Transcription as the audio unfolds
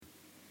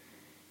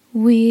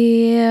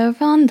We're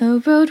on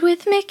the road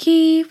with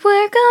Mickey,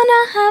 we're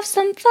gonna have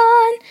some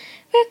fun.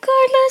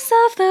 Regardless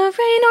of the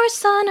rain or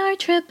sun, our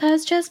trip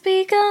has just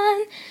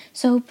begun.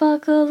 So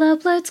buckle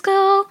up, let's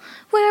go,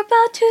 we're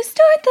about to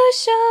start the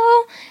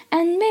show.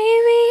 And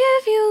maybe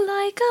if you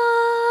like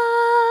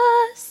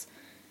us,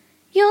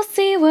 you'll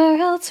see where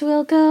else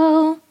we'll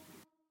go.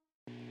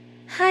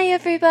 Hi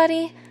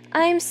everybody,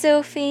 I'm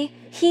Sophie,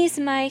 he's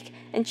Mike,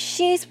 and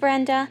she's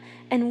Brenda,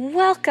 and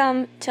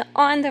welcome to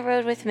On the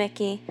Road with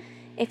Mickey.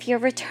 If you're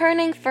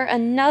returning for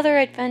another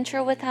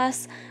adventure with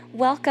us,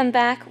 welcome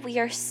back. We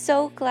are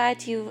so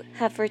glad you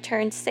have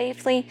returned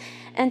safely.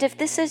 And if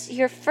this is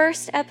your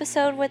first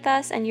episode with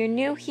us and you're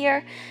new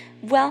here,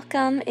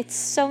 welcome. It's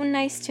so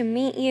nice to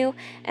meet you,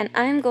 and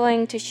I'm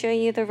going to show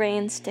you the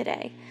reins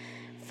today.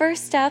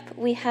 First up,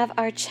 we have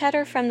our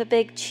Cheddar from the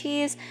Big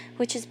Cheese,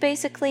 which is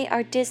basically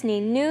our Disney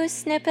news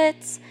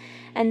snippets.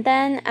 And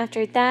then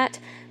after that,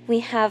 we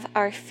have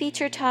our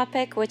feature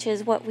topic, which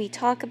is what we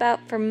talk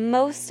about for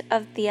most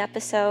of the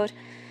episode.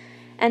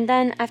 And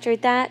then after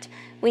that,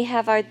 we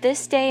have our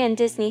This Day in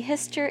Disney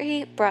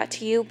History, brought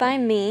to you by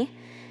me.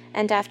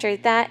 And after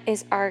that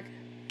is our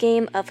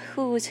game of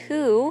Who's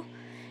Who,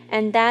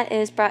 and that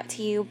is brought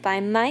to you by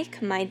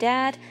Mike, my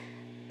dad.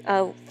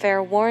 Oh,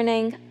 fair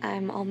warning,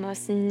 I'm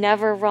almost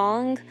never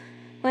wrong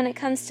when it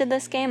comes to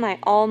this game. I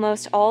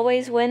almost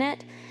always win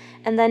it.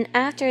 And then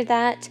after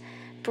that,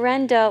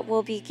 Brenda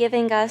will be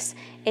giving us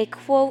a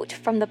quote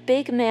from the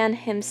big man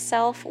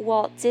himself,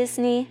 Walt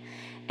Disney,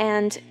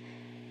 and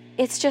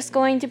it's just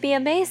going to be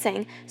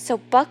amazing. So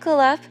buckle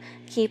up,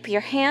 keep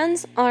your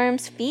hands,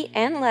 arms, feet,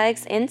 and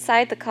legs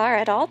inside the car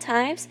at all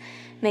times.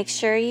 Make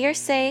sure you're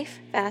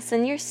safe,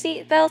 fasten your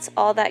seatbelts,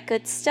 all that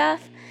good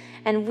stuff,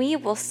 and we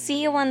will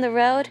see you on the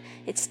road.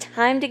 It's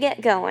time to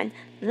get going.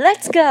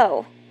 Let's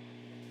go!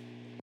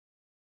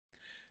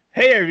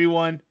 Hey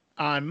everyone,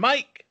 I'm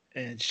Mike,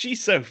 and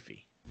she's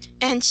Sophie.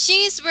 And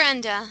she's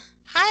Brenda.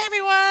 Hi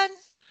everyone!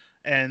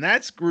 And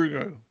that's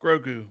Grogu.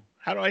 Grogu.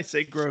 How do I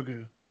say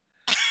Grogu?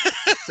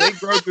 Say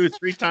Grogu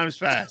 3 times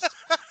fast.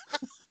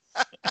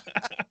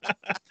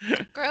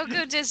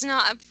 Grogu does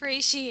not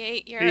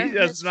appreciate your He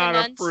does not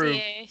approve.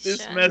 mispronunciation.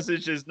 This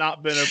message has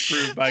not been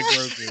approved by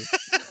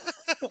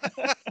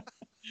Grogu.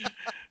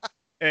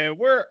 And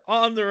we're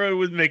on the road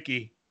with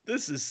Mickey.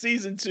 This is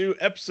season 2,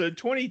 episode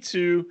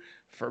 22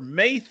 for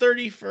May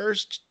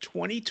 31st,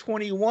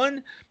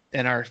 2021.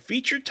 And our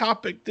feature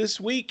topic this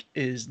week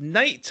is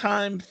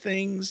nighttime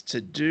things to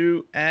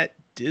do at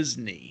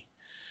Disney.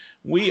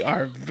 We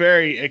are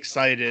very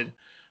excited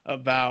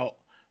about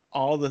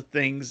all the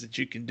things that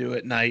you can do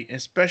at night,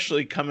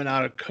 especially coming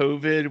out of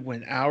COVID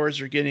when hours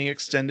are getting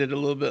extended a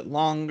little bit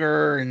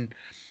longer and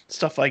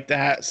stuff like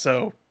that.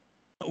 So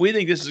we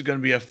think this is going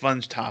to be a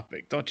fun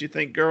topic. Don't you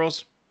think,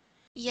 girls?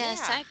 Yes,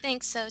 Yeah. I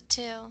think so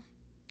too.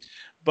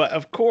 But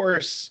of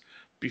course,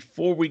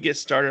 before we get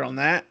started on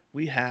that,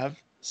 we have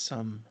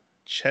some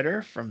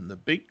cheddar from the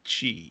Big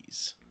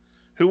Cheese.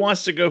 Who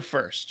wants to go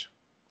first?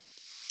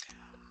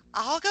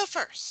 I'll go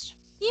first.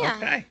 Yeah.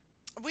 Okay.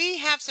 We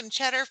have some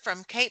cheddar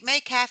from Cape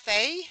May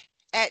Cafe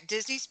at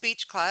Disney's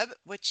Beach Club,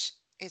 which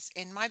is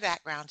in my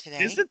background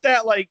today. Isn't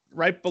that like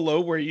right below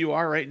where you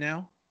are right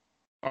now?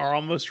 Or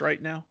almost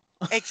right now?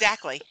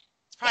 Exactly.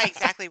 It's probably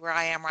exactly where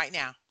I am right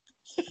now.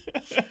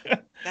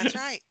 That's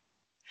right.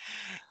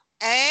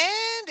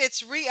 And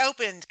it's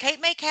reopened.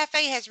 Cape May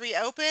Cafe has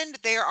reopened.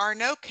 There are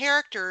no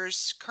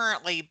characters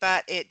currently,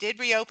 but it did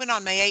reopen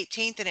on May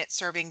 18th, and it's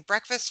serving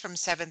breakfast from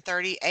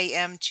 7:30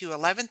 a.m. to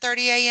 11:30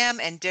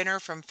 a.m. and dinner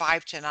from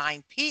 5 to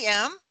 9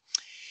 p.m.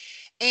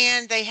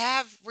 And they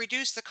have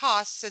reduced the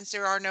cost since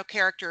there are no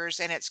characters,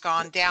 and it's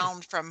gone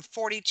down from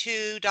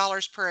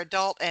 $42 per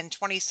adult and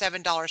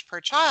 $27 per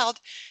child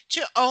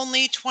to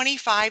only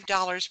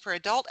 $25 per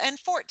adult and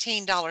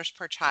 $14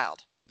 per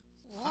child.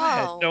 I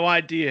had Whoa. no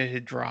idea it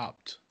had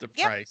dropped the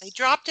Yep, price. they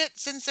dropped it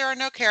since there are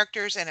no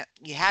characters, and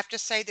you have to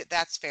say that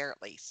that's fair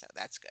at least, so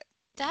that's good.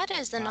 That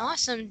is an Wow.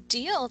 awesome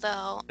deal,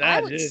 though.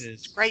 That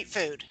is. Great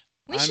food.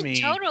 We I should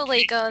mean,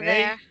 totally go May,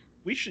 there.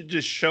 we should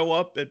just show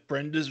up at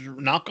Brenda's,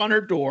 knock on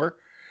her door,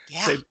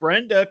 Yeah, say,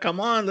 Brenda,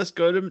 come on, let's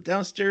go to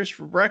downstairs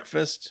for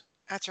breakfast.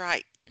 that's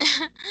right.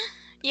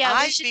 Yeah,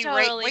 we I'd should be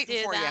totally waiting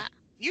do for that.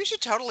 You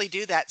should totally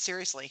do that,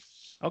 seriously.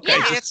 Okay. I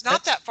Yeah. mean, it's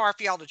not that far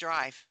for y'all to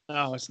drive.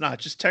 No, it's not.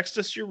 Just text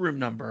us your room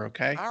number,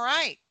 okay? All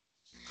right.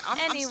 I'm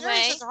serious.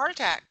 Anyway. It's a heart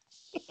attack.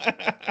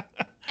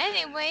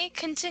 Anyway,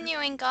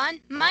 continuing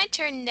on, my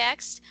turn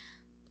next.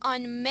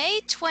 On May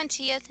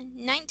 20th,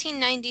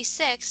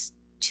 1996,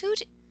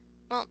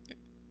 well,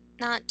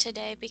 not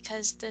today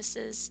because this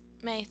is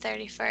May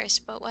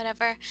 31st, but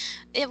whatever.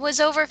 It was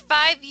over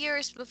 5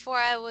 years before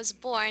I was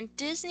born.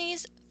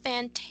 Disney's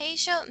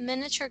Fantasia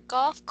Miniature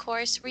Golf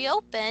Course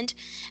reopened,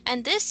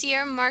 and this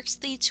year marks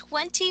the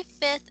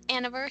 25th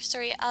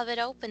anniversary of it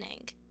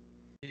opening.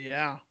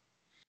 Yeah.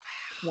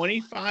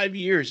 25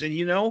 years. And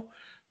you know,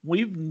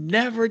 we've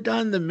never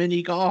done the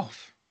mini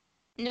golf.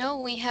 No,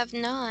 we have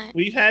not.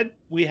 We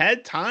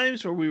had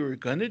times where we were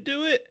going to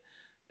do it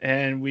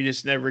and we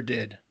just never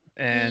did.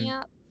 And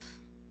Yep.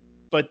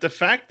 But the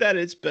fact that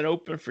it's been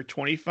open for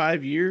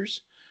 25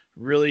 years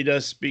really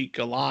does speak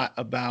a lot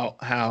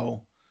about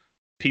how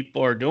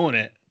people are doing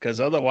it, because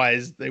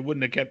otherwise they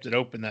wouldn't have kept it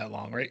open that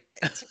long, right?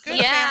 It's a good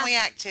Yeah. family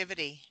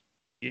activity.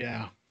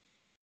 Yeah.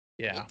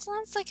 Yeah, It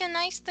sounds like a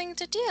nice thing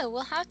to do.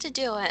 We'll have to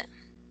do it.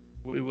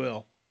 we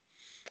will.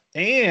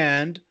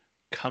 And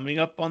coming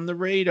up on the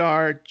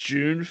radar,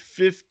 June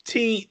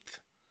 15th,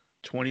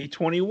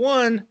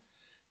 2021,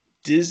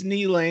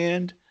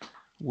 Disneyland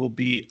will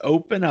be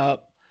open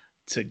up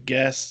to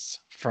guests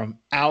from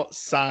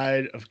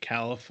outside of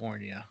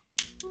California.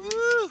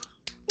 Woo!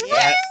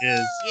 That Yes.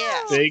 is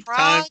Yes. big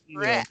time deal.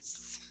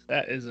 Progress.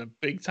 That is a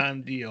big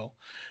time deal.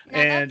 Now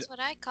And that's what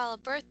I call a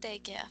birthday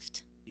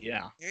gift.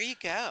 yeah. There you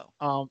go.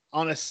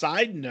 On a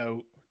side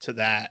note to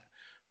that,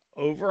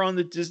 over on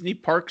the Disney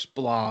Parks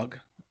blog,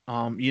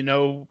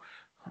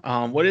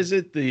 what is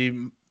it?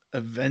 The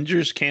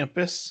Avengers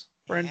Campus,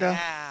 Brenda,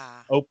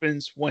 Yeah.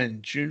 opens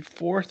when? June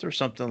 4th or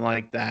something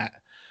like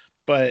that.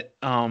 But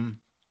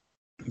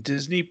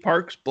Disney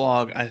Parks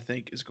blog, I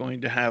think, is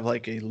going to have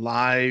like a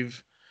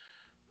live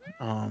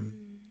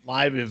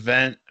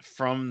event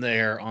from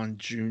there on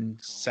June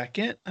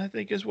 2nd, I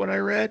think is what I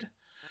read.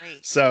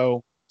 Great.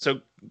 So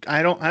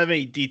I don't have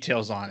any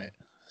details on it.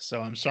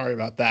 So I'm sorry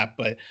about that,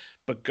 but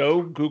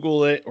go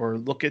Google it or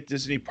look at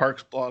Disney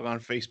Parks blog on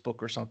Facebook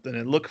or something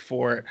and look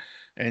for it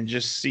and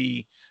just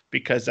see,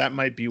 because that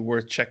might be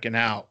worth checking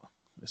out,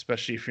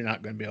 especially if you're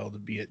not going to be able to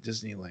be at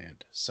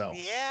Disneyland. So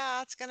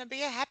Yeah, it's going to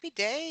be a happy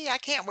day. I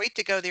can't wait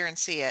to go there and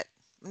see it.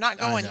 I'm not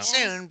I going know.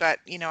 soon, but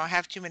I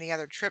have too many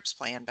other trips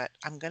planned, but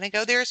I'm going to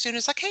go there as soon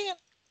as I can.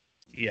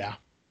 Yeah.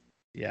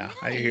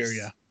 I hear Nice.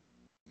 you.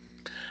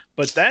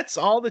 But that's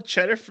all the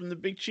cheddar from the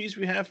Big Cheese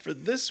we have for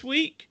this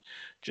week.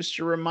 Just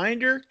a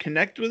reminder,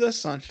 connect with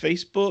us on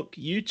Facebook,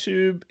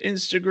 YouTube,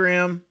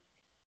 Instagram.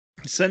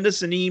 Send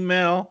us an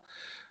email.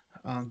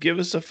 Give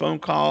us a phone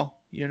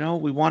call.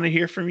 We want to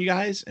hear from you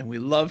guys, and we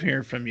love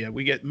hearing from you.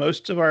 We get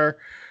most of our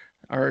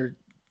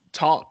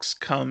talks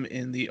come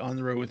in the On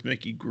the Road with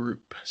Mickey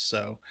group,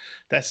 so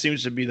that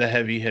seems to be the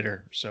heavy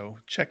hitter. So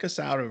check us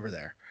out over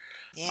there.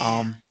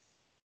 Yeah.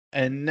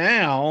 And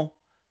now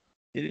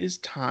it is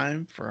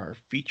time for our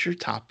feature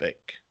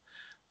topic,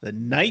 the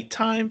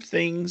nighttime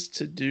things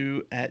to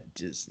do at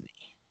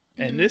Disney.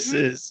 And this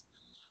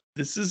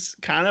is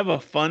kind of a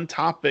fun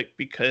topic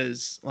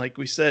because, like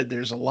we said,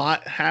 there's a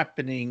lot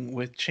happening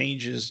with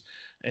changes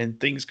and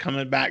things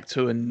coming back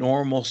to a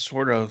normal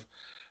sort of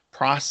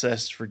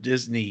process for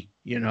Disney,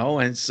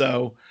 and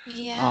so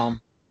Yeah.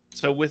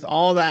 so with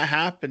all that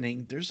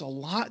happening, there's a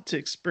lot to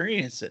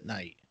experience at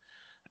night.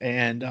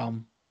 And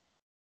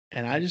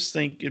I just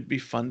think it'd be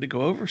fun to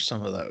go over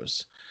some of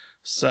those.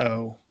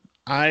 So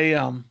I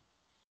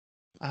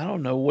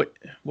don't know what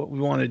we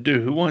want to do.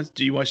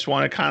 Do you just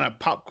want to kind of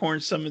popcorn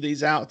some of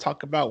these out,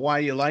 talk about why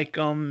you like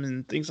them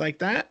and things like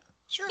that?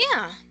 Sure.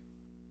 Yeah.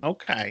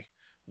 Okay.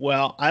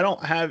 Well, I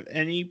don't have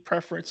any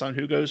preference on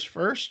who goes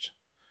first.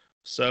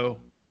 So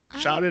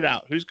shout it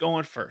out. Who's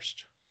going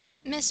first?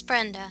 Miss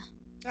Brenda.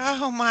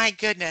 Oh my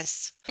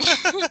goodness.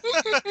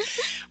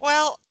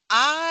 Well,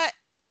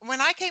 when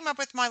I came up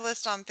with my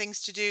list on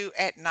things to do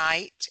at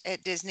night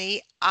at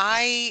Disney,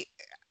 I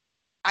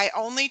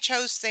only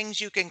chose things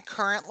you can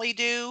currently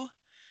do,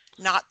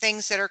 not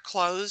things that are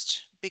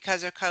closed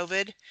because of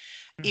COVID.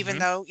 Even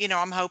though,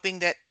 I'm hoping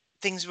that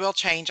things will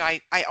change. I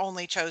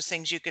only chose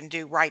things you can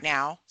do right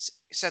now,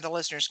 so the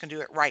listeners can do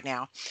it right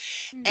now.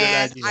 Good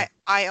And idea.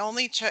 I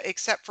only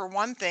except for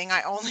one thing,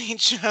 I only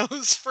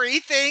chose free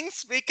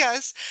things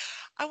because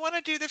I want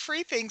to do the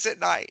free things at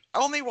night.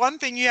 Only one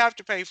thing you have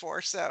to pay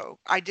for. So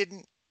I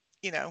didn't,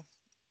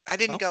 I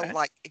didn't go Okay.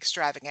 like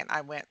extravagant.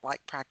 I went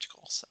like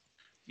practical. So.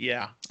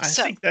 Yeah, I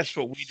So- think that's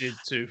what we did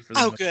too. For the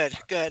Oh, most good,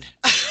 part. good.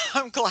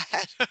 I'm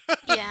glad.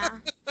 Yeah.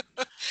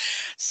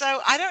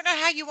 So I don't know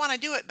how you want to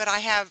do it, but I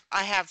have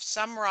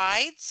some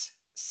rides,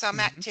 some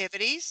Mhm.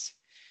 activities,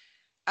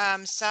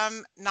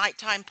 some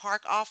nighttime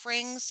park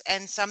offerings,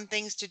 and some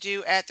things to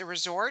do at the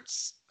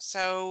resorts.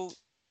 So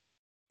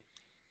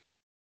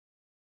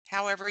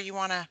however you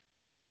want to.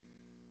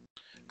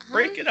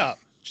 Break it up.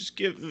 Just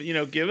give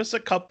us a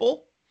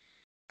couple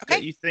that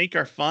Okay. you think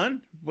are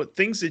fun, what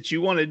things that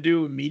you want to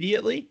do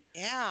immediately,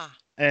 Yeah,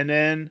 and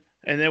then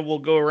we'll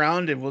go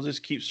around and we'll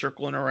just keep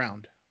circling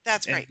around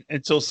that's great.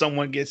 until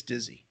someone gets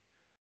dizzy.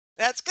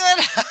 That's good.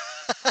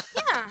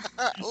 Yeah.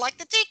 Like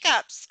the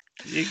teacups.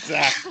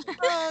 Exactly.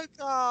 Oh,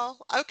 God.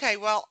 Okay,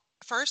 well,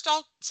 first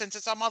since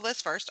it's on my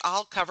list first,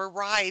 I'll cover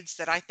rides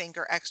that I think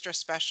are extra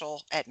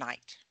special at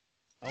night.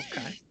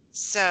 Okay.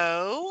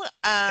 So,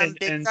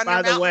 Big And Thunder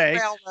by the Mountain way,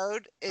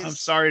 Railroad is. I'm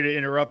sorry to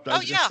interrupt. I Oh,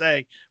 was going to yeah.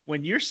 say,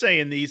 when you're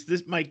saying these,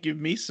 this might give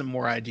me some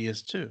more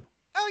ideas too.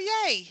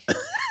 Oh, yay.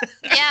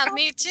 Yeah,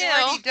 me I've too.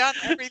 already done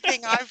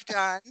everything I've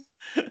done.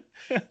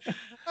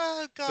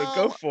 Oh, God. So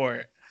go for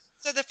it.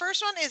 So the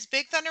first one is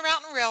Big Thunder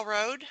Mountain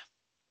Railroad.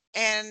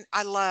 And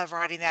I love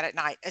riding that at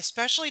night,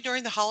 especially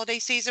during the holiday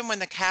season when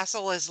the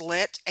castle is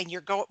lit and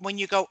when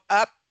you go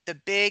up the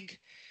big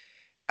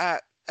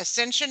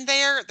ascension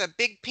there, the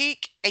big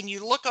peak, and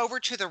you look over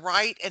to the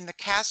right and the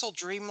castle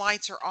dream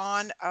lights are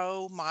on.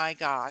 Oh my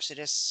gosh, it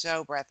is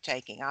so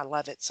breathtaking. I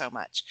love it so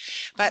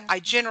much. But I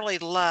generally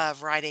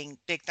love riding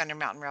Big Thunder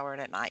Mountain Railroad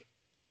at night.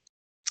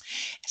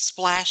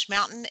 Splash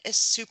Mountain is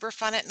super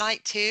fun at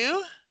night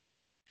too.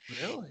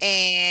 Really?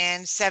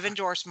 And Seven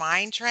Dwarfs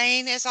Mine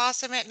Train is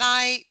awesome at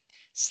night.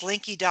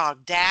 Slinky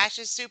Dog Dash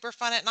is super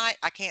fun at night.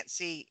 I can't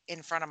see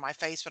in front of my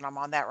face when I'm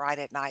on that ride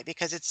at night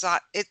because it's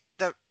not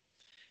the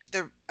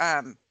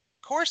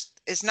course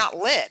is not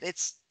lit.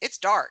 It's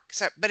dark.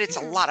 So but it's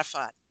a lot of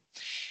fun.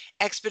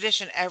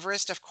 Expedition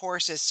Everest, of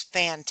course, is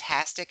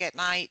fantastic at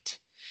night.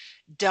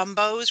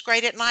 Dumbo's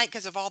great at night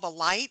because of all the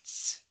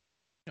lights.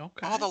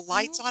 Okay. All the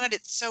lights on it.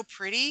 It's so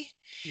pretty.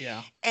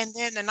 Yeah. And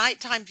then the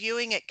nighttime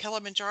viewing at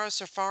Kilimanjaro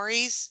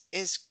Safaris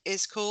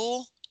is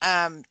cool.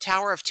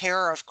 Tower of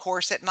Terror, of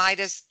course, at night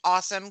is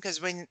awesome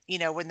because when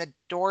the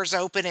doors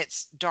open,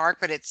 it's dark,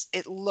 but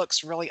it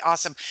looks really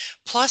awesome.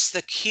 Plus,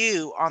 the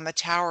queue on the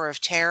Tower of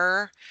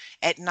Terror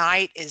at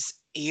night is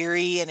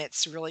eerie and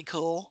it's really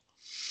cool.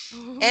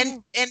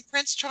 And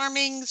Prince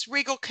Charming's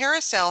Regal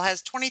Carousel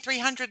has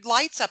 2,300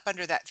 lights up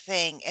under that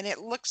thing, and it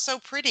looks so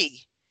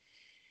pretty.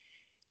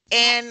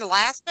 And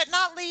last but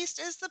not least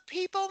is the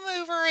People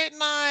Mover at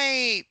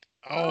night.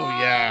 Oh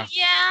yeah.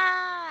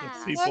 Yeah.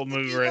 The People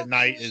Mover at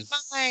night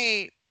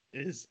night.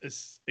 is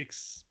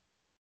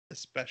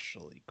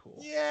especially cool.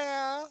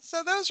 Yeah.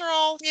 So those are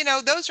all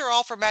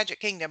for Magic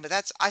Kingdom, but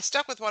I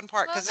stuck with one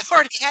part because Most I've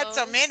already of had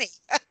so those. many.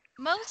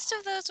 Most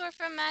of those were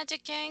from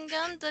Magic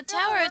Kingdom. The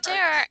Tower of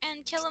Terror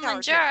and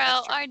Kilimanjaro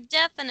that's true. are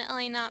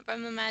definitely not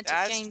from the Magic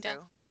That's Kingdom.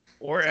 true.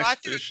 Or So I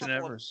threw a Expedition couple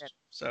of Everest. them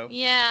So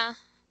Yeah.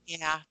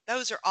 Yeah,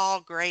 those are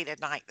all great at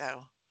night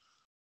though.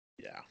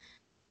 yeah.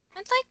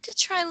 I'd like to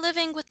try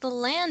living with the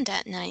land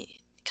at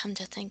night, come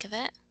to think of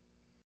it.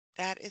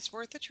 That is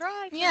worth a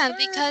try. For Yeah, sure.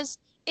 because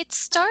it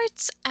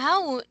starts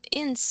out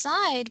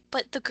inside,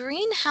 but the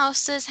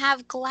greenhouses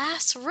have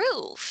glass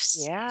roofs.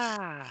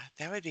 Yeah,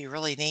 that would be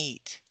really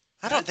neat.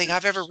 I don't think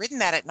I've ever ridden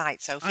that at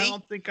night, Sophie. I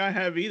don't think I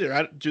have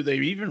either. Do they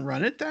even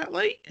run it that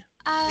late?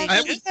 They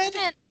They should. run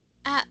it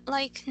at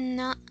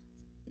not.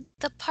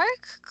 The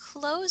park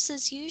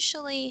closes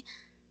usually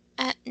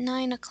at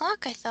 9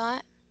 o'clock, I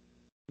thought.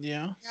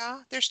 Yeah.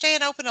 Yeah, they're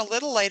staying open a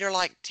little later,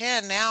 like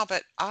 10 now,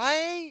 but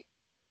I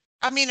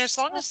mean, as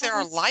long as there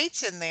are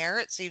lights in there,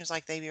 it seems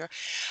like they are.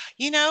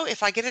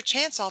 If I get a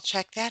chance, I'll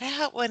check that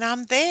out when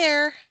I'm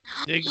there.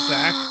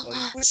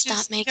 Exactly.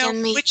 Stop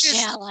making me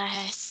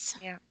jealous.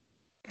 Yeah.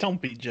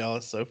 Don't be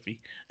jealous,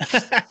 Sophie.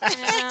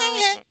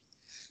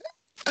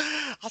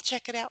 I'll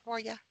check it out for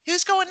you.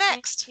 Who's going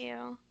next? Thank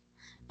you.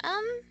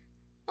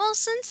 Well,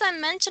 since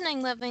I'm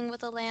mentioning living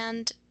with the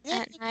land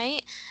at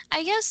night,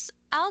 I guess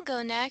I'll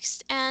go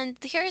next. And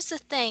here's the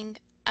thing.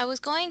 I was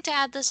going to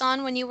add this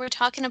on when you were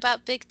talking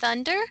about Big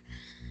Thunder,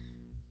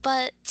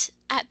 but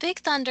at Big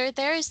Thunder,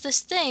 there is this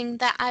thing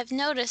that I've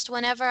noticed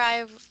whenever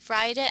I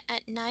ride it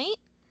at night.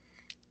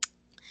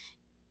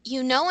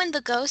 In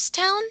the ghost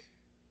town?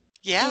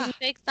 Yeah. In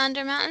Big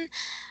Thunder Mountain?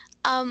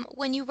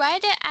 When you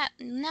ride it at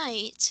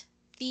night,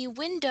 the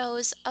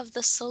windows of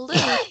the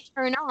saloon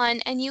turn on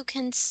and you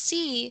can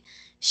see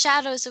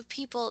shadows of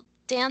people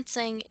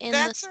dancing in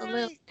the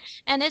saloon. Right.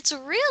 And it's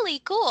really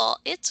cool.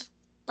 It's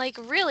like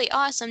really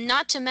awesome,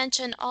 not to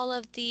mention all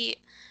of the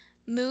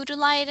mood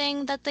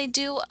lighting that they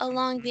do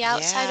along the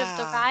outside of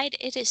the ride.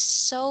 It is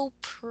so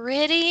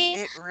pretty.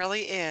 It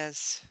really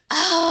is.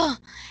 Oh,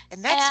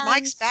 and that's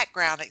Mike's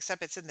background,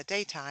 except it's in the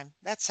daytime.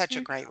 That's such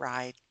a great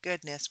ride.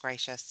 Goodness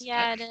gracious.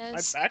 Yeah, it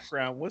is. My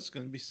background was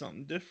going to be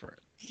something different.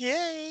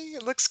 Yay,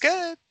 it looks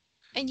good.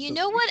 And you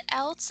know what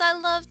else I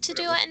love to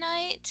do at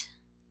night?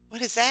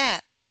 What is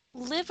that?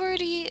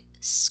 Liberty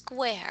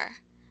Square.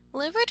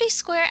 Liberty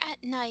Square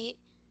at night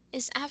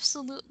is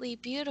absolutely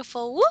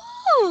beautiful.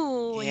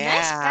 Woo! Yeah.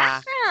 Nice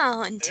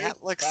background.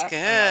 That looks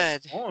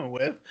good. Going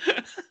with.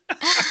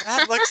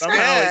 That looks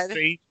Somehow good. it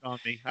changed on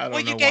me. I don't know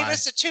you gave why.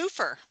 us a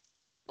twofer.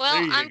 Well,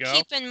 There you I'm go.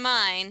 keeping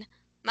mine.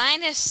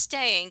 Mine is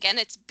staying, and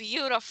it's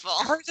beautiful.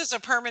 Hers is a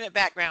permanent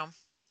background.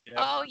 Yep.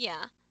 Oh,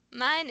 yeah.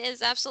 Mine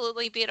is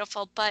absolutely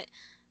beautiful, but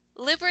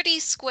Liberty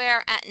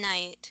Square at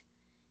night,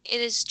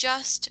 it is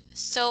just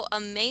so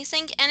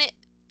amazing, and it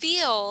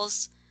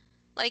feels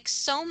like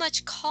so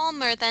much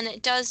calmer than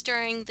it does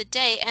during the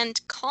day,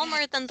 and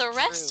calmer than the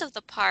rest of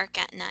the park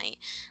at night.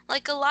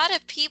 Like a lot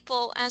of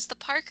people, as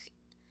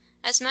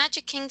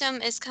Magic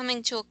Kingdom is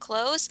coming to a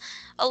close,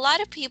 a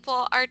lot of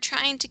people are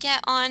trying to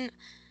get on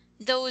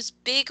those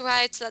big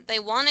rides that they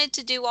wanted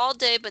to do all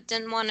day but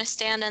didn't want to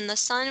stand in the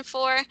sun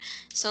for.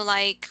 So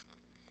like,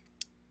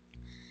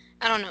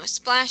 I don't know,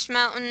 Splash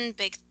Mountain,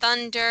 Big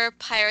Thunder,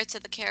 Pirates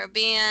of the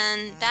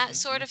Caribbean, that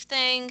sort of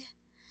thing.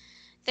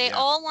 They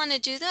all want to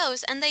do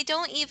those, and they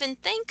don't even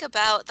think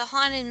about the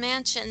Haunted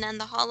Mansion and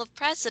the Hall of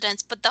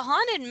Presidents. But the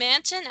Haunted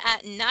Mansion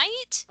at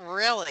night?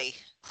 Really?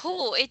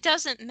 Oh, it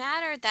doesn't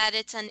matter that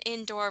it's an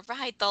indoor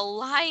ride. The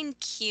line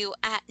queue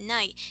at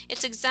night.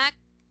 It's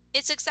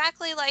It's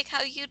exactly like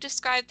how you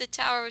described the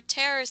Tower of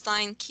Terror's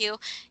line, Q.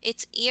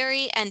 It's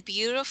eerie and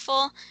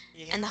beautiful,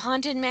 and the Yeah.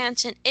 Haunted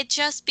Mansion, it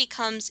just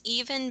becomes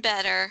even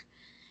better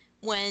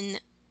when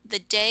the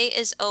day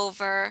is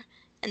over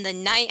and the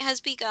night has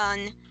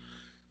begun,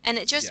 and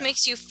it just Yeah.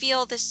 makes you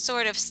feel this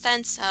sort of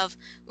sense of,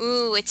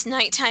 ooh, it's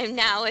nighttime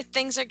now, and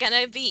things are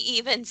gonna be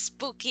even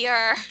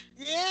spookier.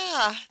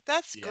 Yeah,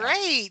 that's Yeah.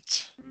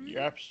 great.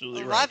 You're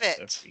absolutely Love right, it.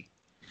 Sophie.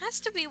 Has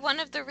to be one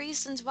of the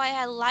reasons why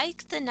I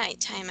like the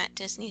nighttime at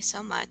Disney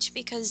so much,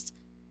 because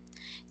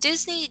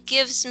Disney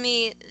gives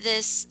me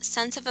this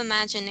sense of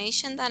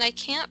imagination that I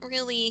can't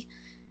really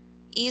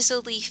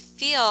easily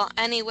feel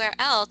anywhere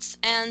else.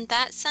 And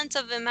that sense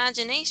of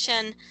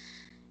imagination,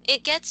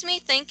 it gets me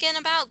thinking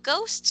about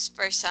ghosts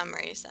for some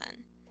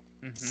reason.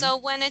 Mm-hmm. So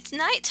when it's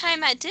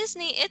nighttime at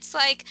Disney, it's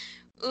like,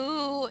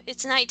 ooh,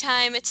 it's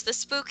nighttime, it's the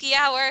spooky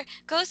hour.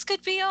 Ghosts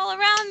could be all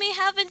around me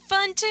having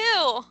fun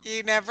too.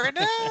 You never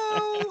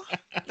know.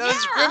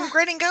 Those Yeah. grim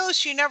grinning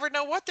ghosts, you never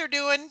know what they're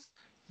doing.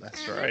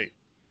 That's Hmm. right.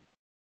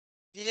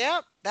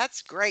 Yep,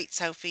 that's great,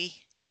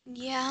 Sophie.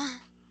 Yeah.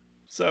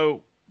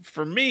 So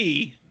for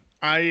me,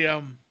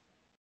 I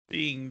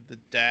being the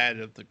dad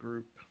of the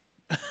group,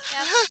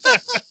 Yep.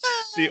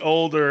 the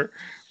older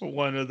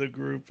one of the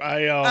group,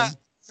 I uh,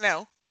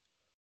 no,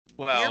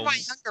 you're my well,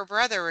 younger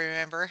brother,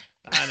 remember?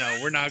 I know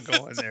we're not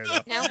going there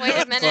though. Now wait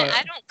a minute.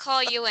 I But don't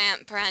call you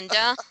Aunt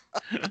Brenda.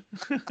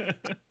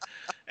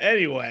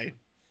 anyway,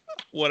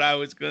 what I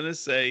was gonna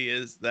say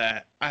is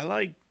that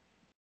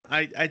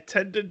I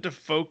tended to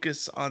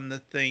focus on the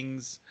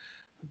things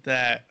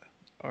that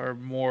are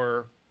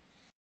more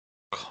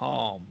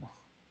calm.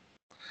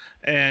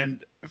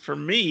 And for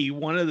me,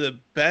 one of the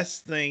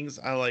best things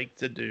I like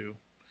to do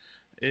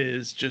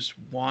is just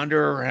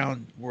wander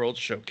around World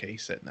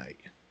Showcase at night.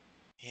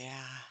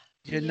 Yeah.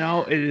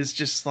 Yeah. It is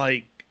just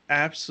like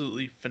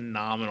absolutely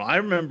phenomenal. I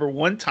remember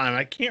one time,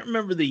 I can't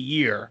remember the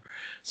year,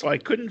 so I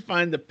couldn't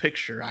find the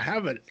picture. I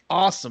have an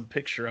awesome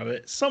picture of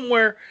it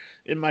somewhere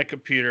in my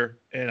computer,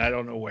 and I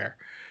don't know where.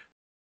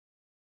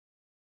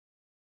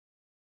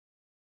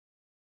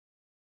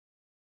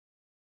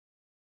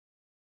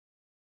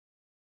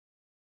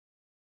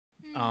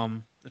 Hmm.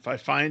 If I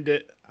find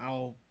it,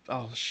 I'll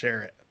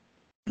share it.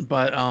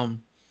 But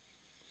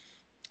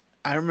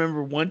I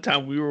remember one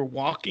time we were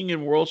walking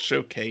in World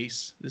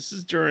Showcase. This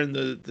is during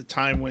the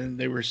time when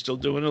they were still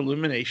doing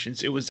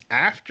Illuminations. It was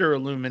after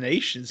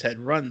Illuminations had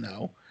run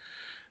though,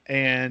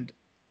 and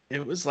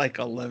it was like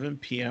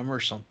 11 p.m. or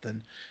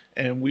something.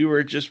 And we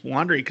were just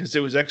wandering because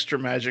it was extra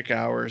magic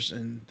hours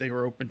and they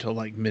were open till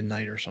like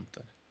midnight or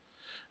something.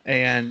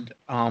 And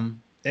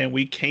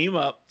we came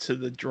up to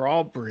the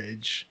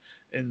drawbridge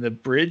and the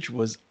bridge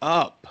was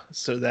up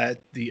so that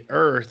the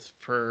earth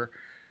for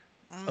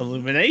Hmm.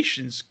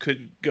 Illuminations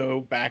could go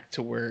back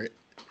to where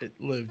it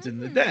lived in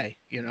the Hmm. day,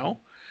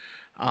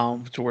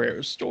 to where it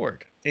was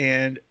stored.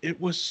 And it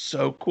was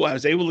so cool. I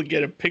was able to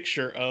get a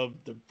picture of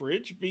the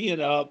bridge being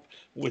up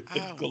with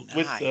Oh,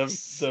 with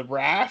nice. the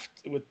raft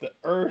with the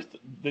earth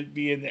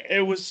being there.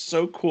 It was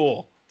so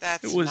cool.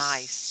 It That's was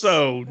nice.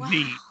 so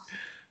neat, Wow.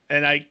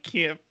 and I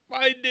can't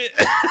find it.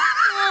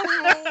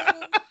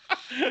 Oh,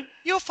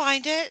 you'll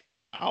find it.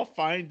 I'll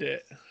find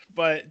it.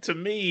 But to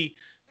me,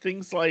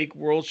 things like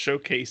World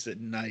Showcase at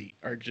night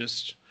are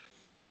just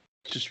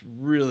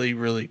really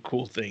really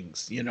cool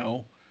things,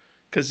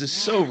 because it's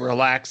so Yeah.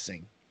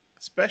 relaxing,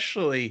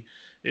 especially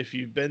if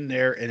you've been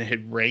there and it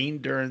had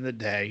rained during the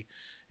day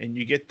and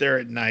you get there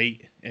at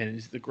night and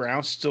the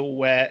ground's still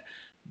wet,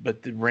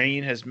 but the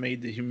rain has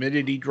made the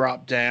humidity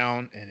drop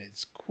down and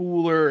it's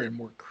cooler and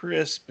more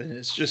crisp, and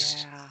it's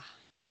Yeah.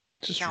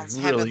 just Sounds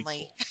really heavenly.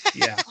 cool.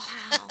 Yeah,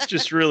 Wow.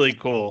 just really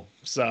cool.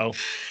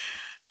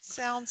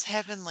 Sounds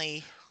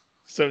heavenly.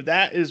 So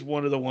that is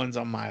one of the ones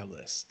on my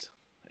list.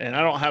 And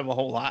I don't have a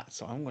whole lot,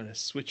 so I'm going to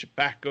switch it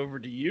back over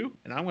to you,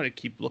 and I'm going to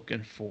keep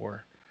looking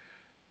for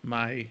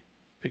my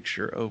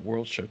picture of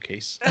World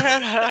Showcase.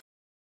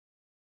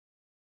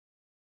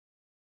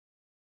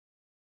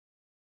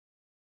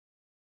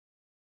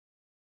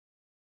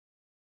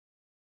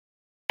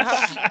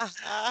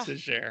 To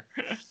share.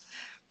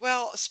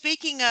 Well,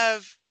 speaking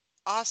of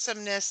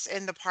awesomeness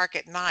in the park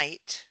at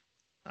night,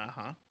 Uh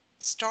huh.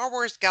 Star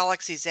Wars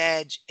Galaxy's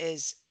Edge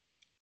is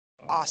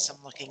Oh,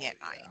 awesome looking at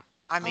night. yeah.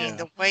 I mean, Yeah.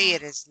 the Oh, way yeah.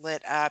 it is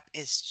lit up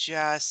is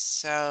just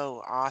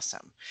so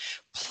awesome.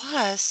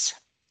 Plus,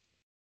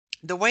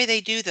 the way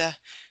they do the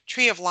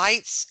Tree of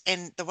Lights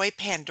and the way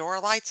Pandora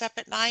lights up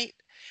at night.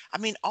 I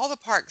mean, all the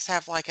parks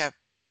have like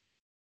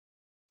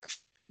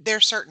their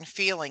certain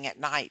feeling at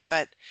night,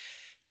 but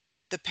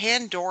the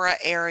Pandora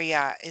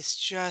area is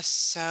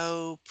just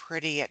so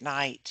pretty at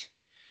night.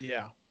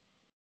 Yeah.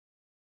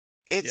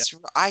 Yeah.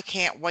 I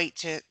can't wait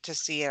to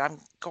see it. I'm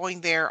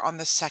going there on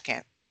the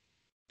 2nd.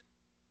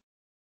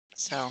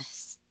 So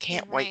Yes,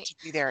 you're can't wait right. to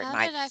be there at How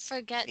night. did I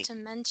forget to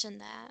mention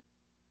that?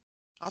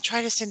 I'll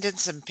try to send in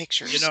some You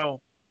pictures.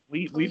 know,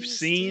 we've Please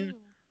seen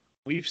do.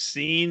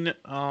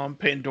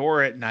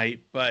 Pandora at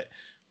night, but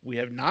we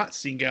have not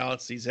seen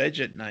Galaxy's Edge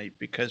at night,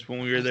 because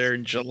when we were there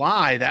in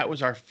July, that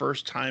was our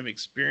first time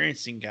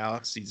experiencing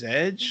Galaxy's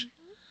Edge,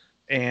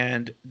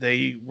 and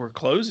they were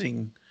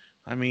closing.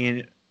 I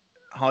mean,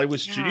 Hollywood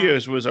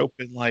Studios was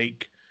open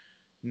like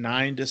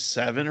 9 to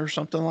 7 or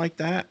something like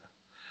that.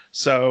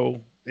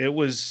 So it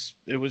was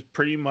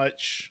pretty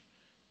much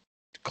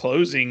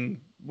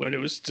closing when it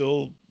was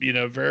still,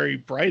 very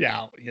bright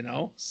out,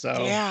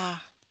 so. Yeah.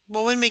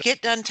 Well, when we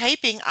get done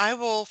taping, I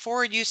will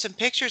forward you some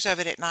pictures of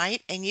it at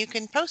night, and you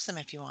can post them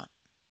if you want.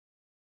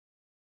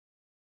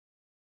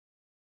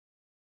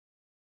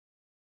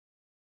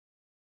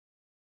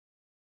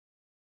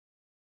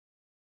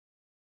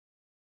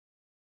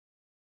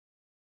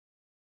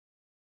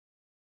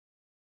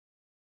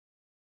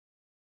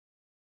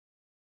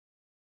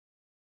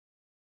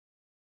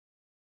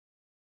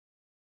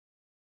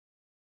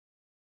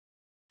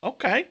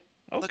 Okay.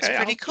 Looks Okay.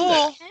 pretty I'll do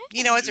cool. that.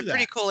 You know, it's Do a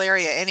pretty that. cool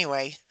area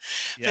anyway,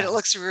 but Yeah. it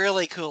looks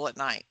really cool at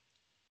night.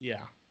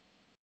 Yeah.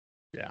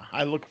 Yeah.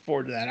 I look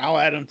forward to that. I'll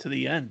add them to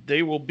the end.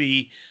 They will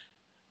be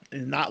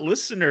not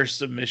listener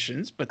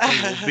submissions, but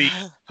they will be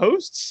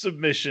host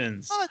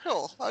submissions. Oh,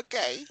 cool.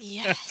 Okay.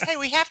 Yes. Hey,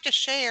 we have to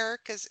share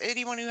because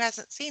anyone who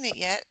hasn't seen it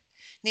yet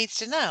needs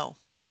to know.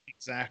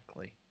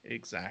 Exactly.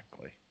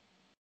 Exactly.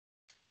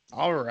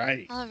 All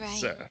right. All right.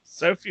 So,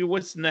 Sophie,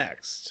 what's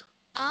next?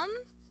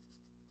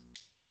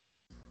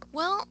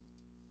 Well,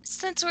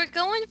 since we're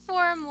going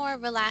for more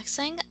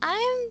relaxing,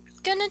 I'm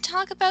gonna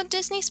talk about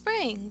Disney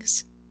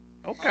Springs.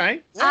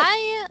 Okay. Good.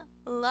 I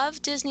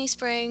love Disney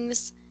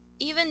Springs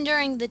even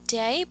during the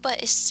day,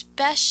 but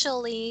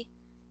especially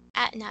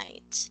at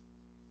night.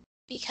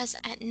 Because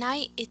at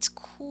night it's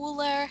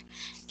cooler,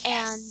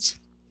 Yes.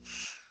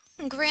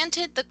 and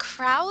granted the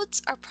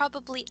crowds are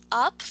probably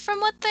up from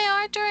what they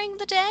are during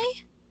the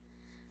day,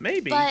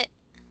 Maybe. but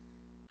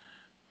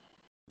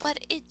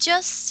it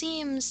just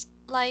seems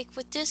like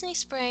with Disney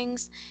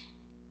Springs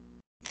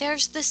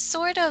there's this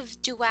sort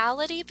of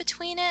duality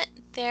between it.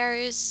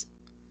 There's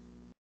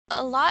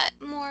a lot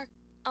more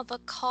of a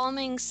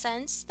calming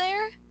sense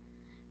there,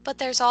 but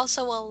there's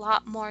also a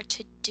lot more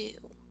to do.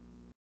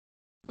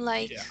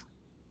 Like, Yeah.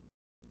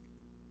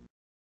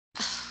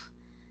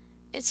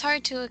 it's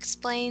hard to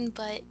explain,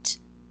 but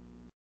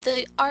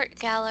the art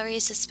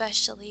galleries,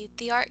 especially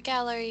the art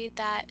gallery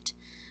that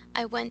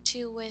I went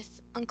to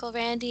with Uncle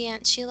Randy,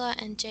 Aunt Sheila,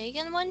 and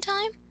Jagan one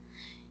time,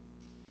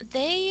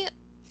 they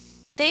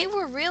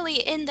were really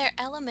in their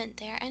element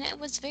there, and it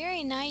was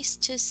very nice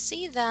to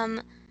see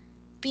them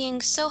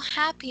being so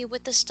happy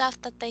with the stuff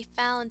that they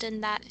found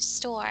in that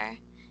store,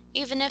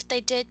 even if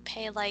they did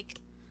pay like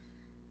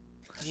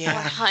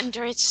Yeah.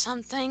 400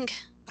 something.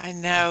 I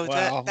know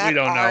Well, that we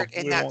don't know. art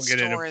in We that won't get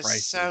into store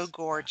is so prices.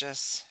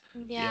 gorgeous.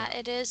 Yeah,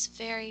 it is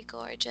very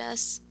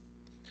gorgeous.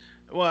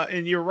 Well,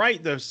 and you're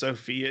right, though,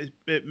 Sophie.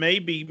 It may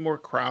be more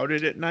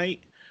crowded at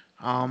night.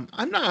 I'm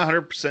not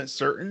 100%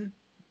 certain,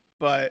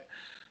 but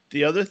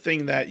the other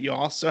thing that you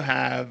also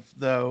have,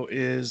 though,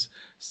 is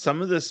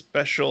some of the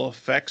special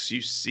effects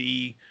you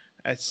see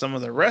at some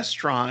of the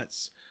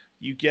restaurants,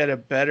 you get a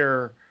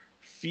better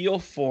feel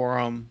for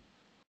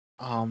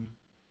them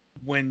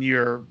when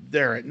you're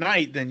there at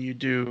night than you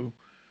do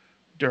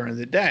during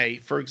the day.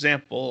 For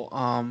example,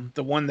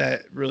 the one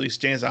that really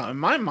stands out in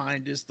my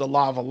mind is the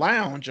Lava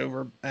Lounge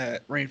over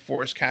at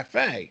Rainforest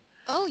Cafe.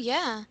 Oh,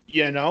 yeah.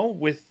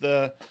 With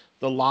the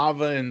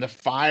lava and the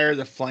fire,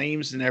 the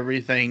flames and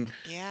everything,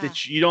 Yeah.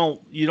 that you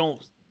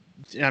don't.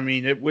 I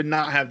mean, it would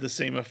not have the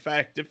same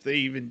effect if they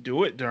even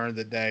do it during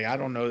the day. I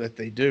don't know that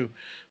they do,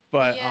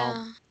 but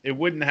Yeah. it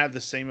wouldn't have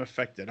the same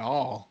effect at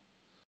all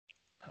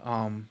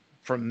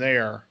from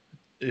there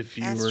if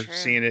you That's were true.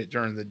 seeing it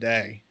during the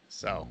day.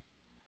 So.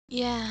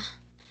 Yeah.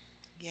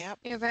 Yep.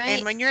 You're right.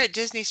 And when you're at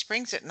Disney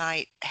Springs at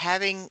night,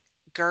 having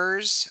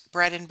Gers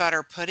bread and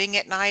butter pudding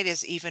at night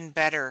is even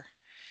better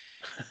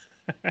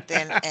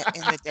than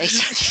in the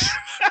daytime.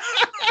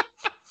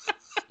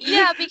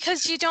 Yeah,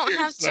 because you don't You're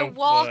have so to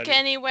walk funny.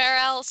 anywhere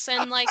else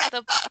in like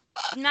the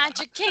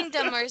Magic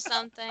Kingdom or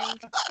something.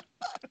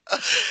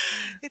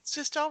 It's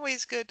just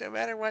always good no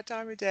matter what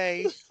time of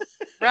day.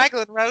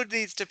 Raglan Road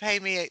needs to pay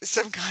me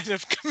some kind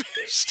of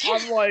commission.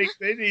 I'm like,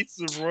 they need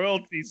some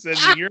royalty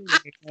sending your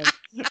way.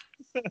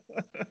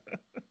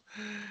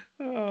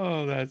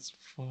 Oh, that's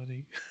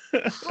funny.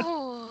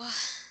 Oh.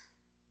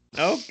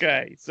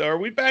 Okay, so are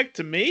we back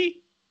to me?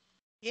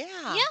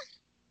 Yeah.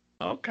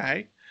 Yeah.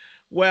 Okay.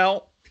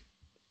 Well,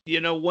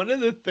 one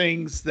of the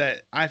things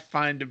that I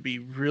find to be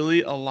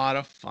really a lot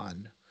of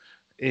fun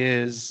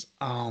is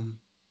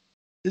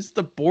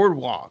the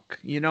boardwalk,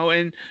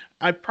 and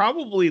I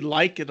probably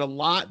like it a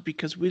lot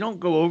because we don't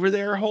go over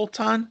there a whole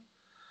ton.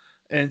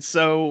 And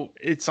so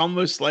it's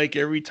almost like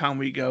every time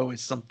we go,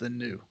 it's something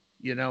new.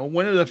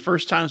 One of the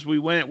first times we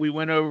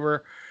went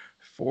over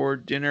for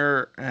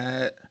dinner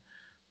at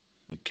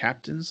the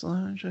Captain's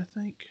Lounge, I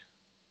think.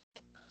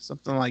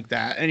 Something like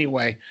that.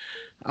 Anyway,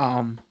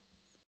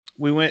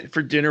 we went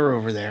for dinner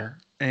over there,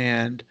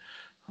 and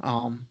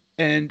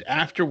And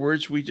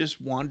afterwards, we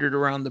just wandered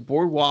around the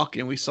boardwalk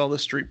and we saw the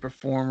street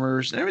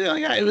performers and everything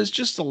like that. It was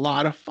just a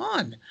lot of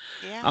fun.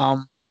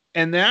 Yeah.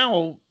 And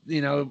now,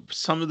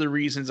 some of the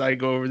reasons I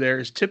go over there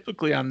is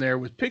typically I'm there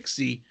with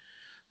Pixie,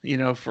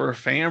 for a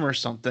fam or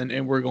something,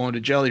 and we're going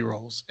to Jelly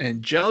Rolls.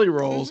 And Jelly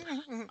Rolls,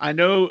 I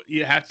know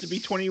you have to be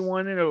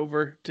 21 and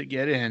over to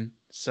get in.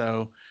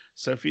 So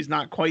Sophie's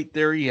not quite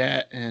there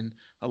yet, and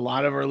a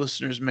lot of our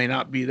listeners may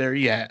not be there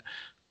yet.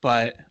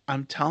 But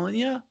I'm telling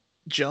you,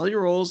 Jelly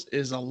Rolls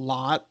is a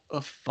lot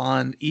of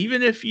fun,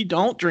 even if you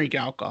don't drink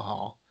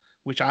alcohol,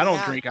 which I don't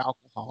Yeah. drink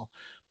alcohol.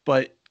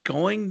 But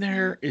going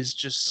there is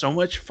just so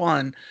much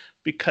fun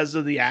because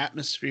of the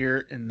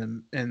atmosphere and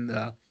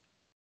the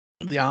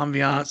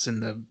ambiance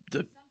and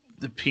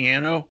the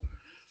piano.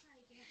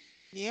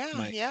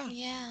 Yeah.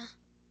 Yeah.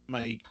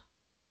 My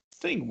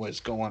thing was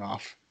going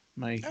off.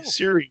 My Oh.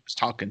 Siri was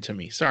talking to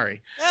me.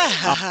 Sorry.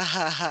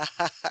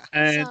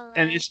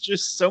 And it's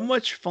just so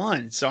much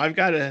fun. So I've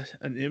got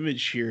an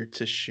image here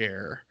to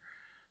share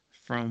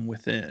from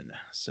within.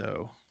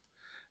 So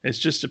it's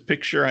just a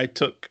picture I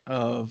took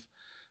of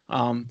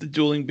the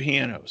dueling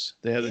pianos.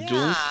 They have the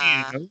dueling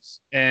Yeah. pianos,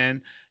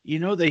 and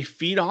they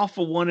feed off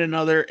of one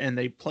another, and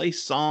they play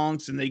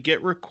songs, and they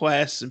get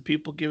requests, and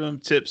people give them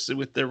tips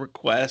with their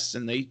requests,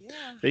 and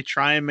Yeah. they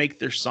try and make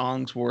their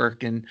songs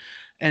work, and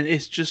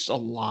it's just a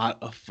lot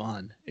of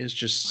fun. It's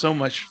just so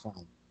much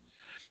fun,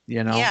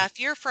 Yeah, if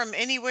you're from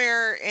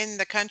anywhere in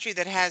the country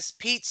that has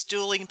Pete's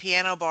Dueling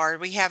Piano Bar,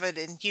 we have it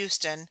in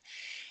Houston,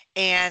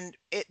 and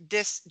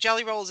this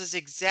Jelly Rolls is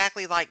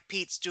exactly like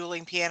Pete's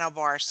Dueling Piano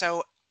Bar.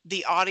 So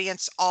the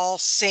audience all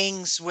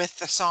sings with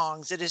the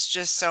songs. It is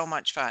just so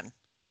much fun.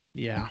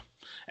 Yeah.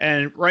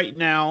 And right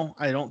now,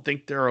 I don't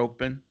think they're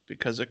open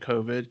because of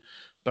COVID,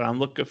 but I'm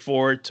looking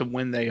forward to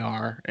when they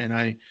are.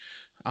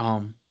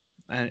 Um,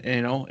 and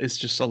it's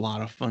just a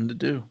lot of fun to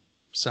do.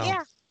 So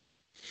Yeah.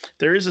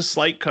 there is a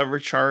slight cover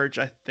charge.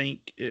 I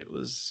think it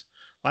was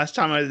last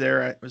time I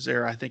was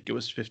there. I think it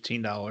was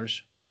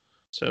 $15.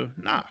 So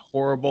not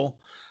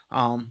horrible.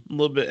 A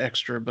little bit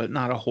extra, but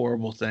not a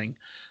horrible thing.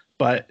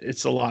 But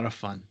it's a lot of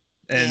fun.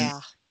 And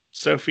Yeah.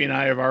 Sophie and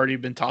I have already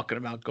been talking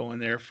about going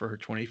there for her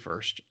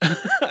 21st.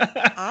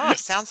 Oh,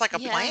 sounds like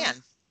a Yeah.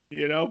 plan.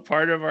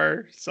 Part of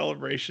our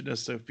celebration of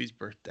Sophie's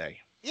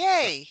birthday.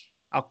 Yay.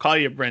 I'll call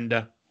you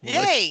Brenda. We'll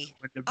let you Yay. know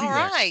when to be All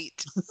there.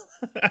 right.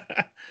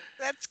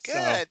 That's So,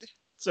 good.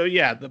 so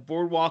yeah, the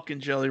boardwalk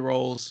and Jelly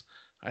Rolls,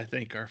 I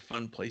think, are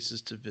fun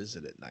places to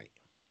visit at night.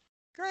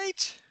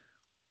 Great.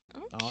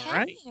 All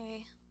right.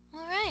 All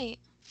right.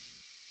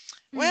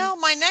 Well,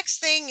 my next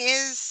thing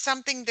is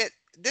something that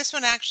this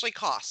one actually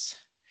costs.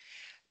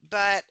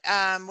 But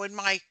when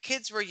my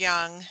kids were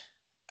young,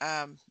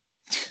 um,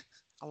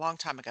 a long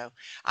time ago,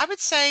 I would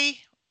say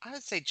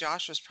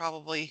Josh was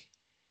probably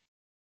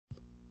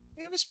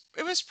it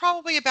was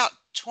probably about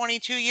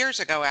 22 years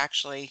ago,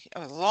 actually. It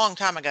was a long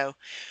time ago.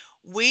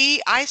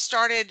 I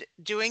started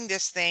doing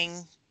this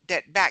thing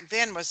that back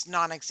then was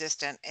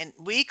non-existent, and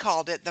we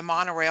called it the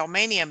Monorail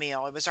Mania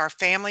Meal. It was our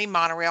family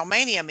Monorail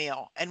Mania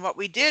Meal. And what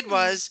we did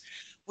was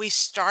we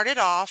started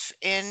off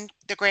in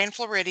the Grand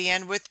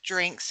Floridian with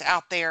drinks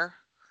out there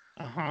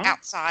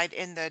outside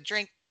in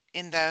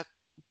the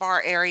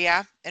bar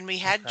area, and we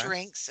had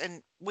drinks,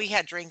 and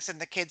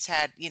the kids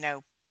had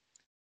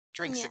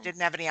drinks that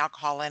didn't have any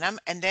alcohol in them.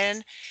 And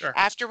then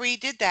after we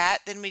did that,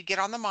 then we'd get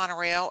on the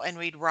monorail and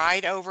we'd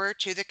ride over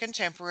to the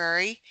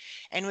Contemporary,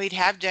 and we'd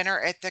have dinner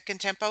at the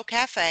Contempo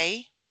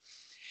Cafe.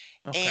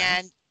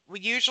 And we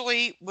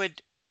usually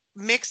would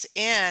mix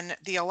in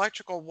the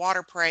electric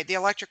water parade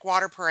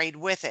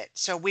with it.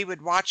 So we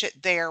would watch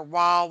it there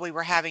while we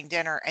were having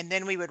dinner, and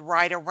then we would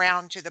ride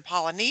around to the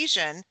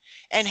Polynesian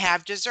and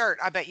have dessert.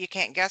 I bet you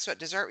can't guess what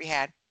dessert we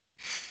had.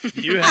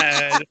 You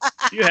had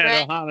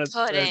Bread Ohana's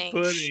bread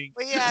pudding.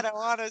 We had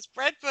Ohana's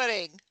bread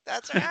pudding.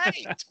 That's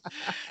right.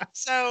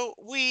 So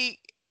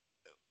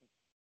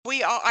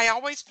I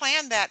always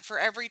planned that for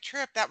every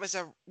trip. That was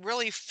a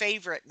really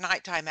favorite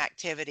nighttime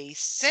activity.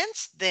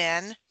 Since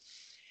then,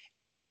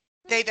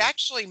 they've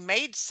actually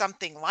made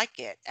something like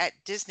it at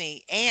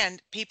Disney,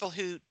 and people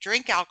who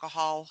drink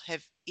alcohol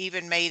have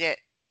even made it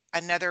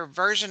another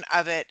version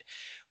of it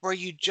where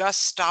you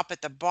just stop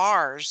at the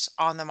bars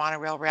on the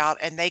monorail route,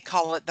 and they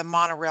call it the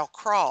monorail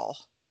crawl.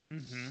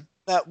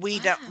 But we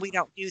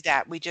don't do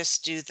that. We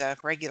just do the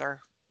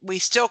regular. We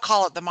still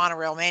call it the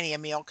Monorail Mania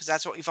Meal because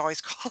that's what we've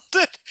always called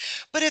it.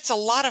 But it's a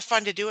lot of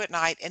fun to do at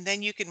night, and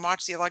then you can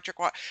watch the electric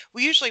water.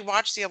 We usually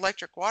watch the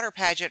electric water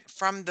pageant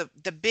from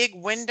the big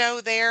window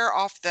there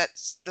off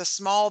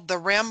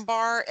the rim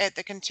bar at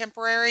the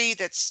Contemporary.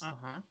 That's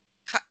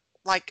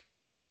like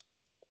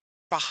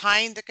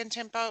behind the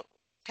Contempo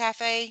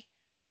Cafe,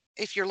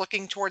 if you're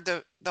looking toward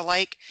the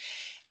lake.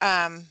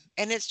 And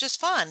it's just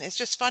fun. It's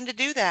just fun to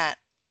do that.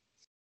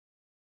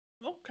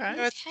 Okay.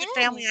 So it's a good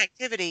family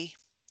activity.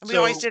 And we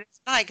always did it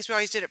tonight because we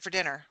always did it for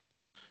dinner.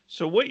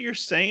 So what you're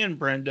saying,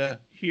 Brenda,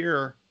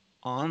 here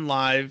on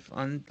live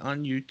on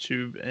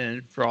YouTube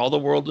and for all the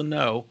world to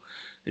know,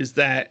 is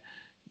that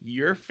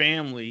your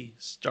family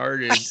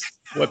started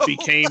what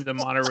became the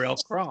monorail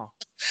crawl.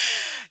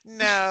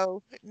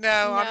 No,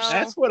 I'm sure No,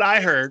 That's what I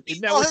we weren't heard. the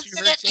Isn't that people who what you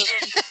did heard, Sophie?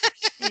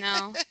 it.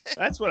 no.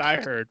 That's what I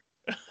heard.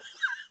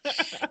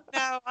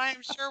 No, I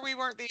am sure we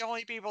weren't the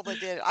only people that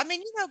did it. I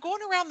mean,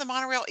 going around the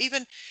monorail,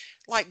 even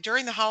like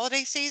during the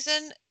holiday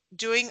season,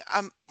 doing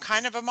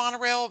kind of a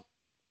monorail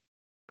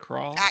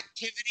Crawl.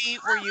 activity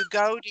where you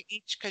go to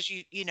each, because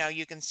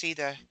you can see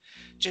the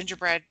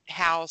gingerbread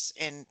house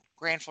in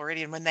Grand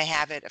Floridian when they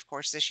have it. Of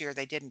course, this year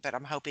they didn't, but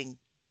I'm hoping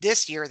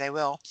this year they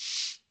will.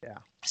 Yeah.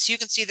 So you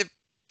can see the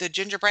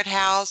gingerbread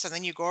house, and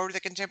then you go over to the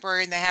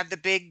Contemporary, and they have the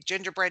big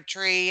gingerbread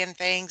tree and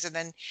things, and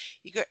then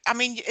you go. I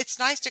mean, it's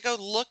nice to go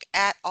look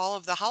at all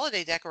of the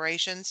holiday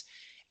decorations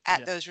at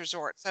Yeah. those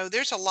resorts. So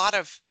there's a lot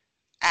of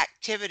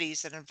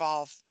activities that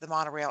involve the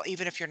monorail,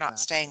 even if you're not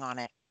staying on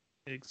it.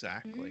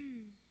 Exactly.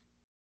 Mm.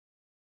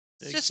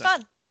 It's just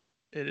Exactly. fun.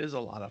 It is a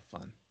lot of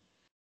fun.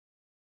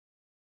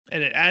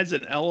 And it adds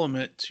an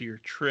element to your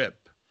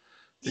trip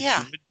that you Yeah.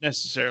 wouldn't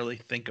necessarily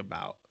think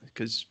about,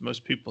 because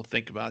most people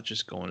think about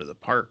just going to the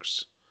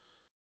parks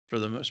for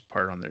the most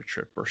part on their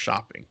trip or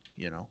shopping,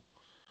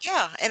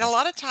 Yeah, and a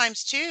lot of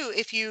times too,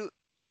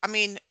 I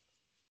mean,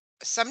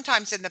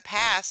 sometimes in the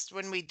past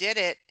when we did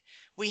it,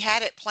 we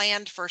had it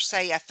planned for,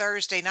 say, a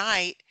Thursday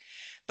night,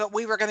 but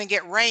we were going to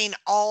get rain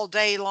all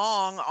day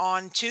long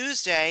on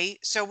Tuesday,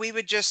 so we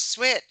would just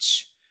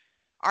switch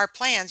our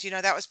plans.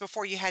 That was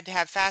before you had to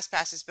have fast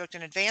passes booked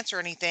in advance or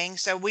anything,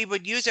 so we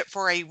would use it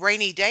for a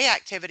rainy day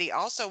activity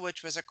also,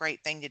 which was a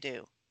great thing to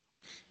do.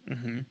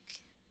 Mm-hmm.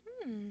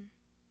 Hmm.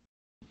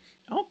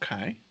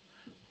 Okay.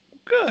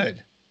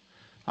 Good.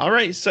 All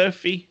right,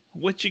 Sophie,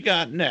 what you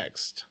got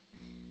next?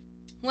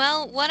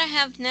 Well, what I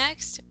have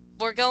next,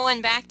 we're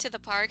going back to the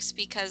parks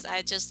because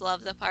I just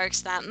love the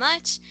parks that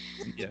much.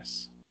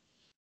 Yes.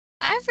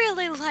 I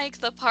really like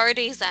the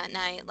parties at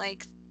night.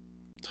 Like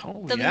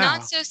Oh, the Not yeah.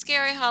 So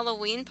Scary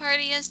Halloween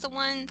party is the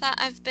one that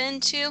I've been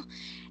to,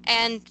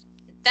 and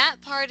that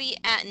party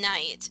at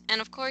night. And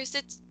of course,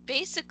 it's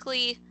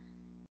basically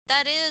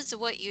that is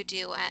what you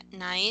do at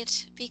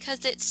night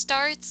because it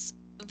starts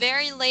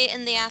very late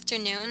in the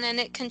afternoon and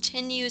it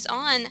continues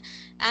on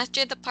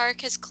after the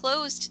park has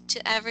closed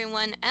to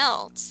everyone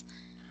else.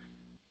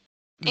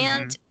 Mm-hmm.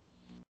 And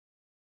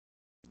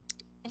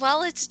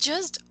well, it's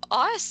just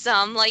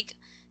awesome. Like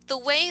the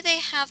way they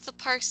have the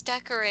parks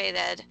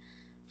decorated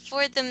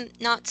for the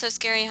Not So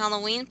Scary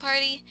Halloween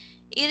party,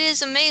 it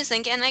is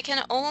amazing. And I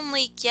can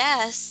only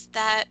guess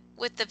that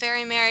with the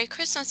Very Merry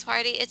Christmas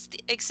party, it's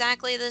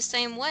exactly the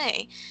same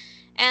way.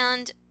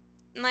 And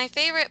my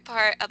favorite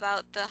part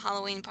about the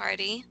Halloween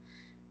party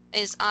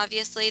is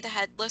obviously the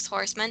Headless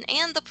Horseman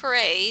and the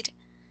parade.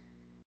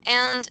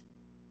 And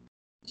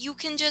you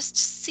can just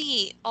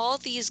see all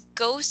these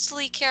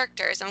ghostly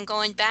characters. I'm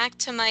going back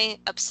to my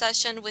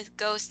obsession with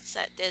ghosts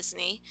at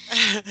Disney.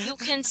 You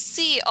can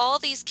see all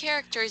these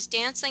characters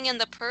dancing in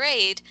the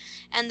parade,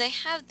 and they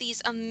have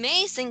these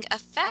amazing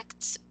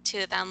effects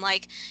to them.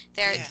 Like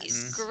there are these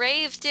Mm-hmm. Yes.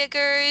 grave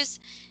diggers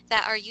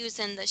that are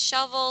using the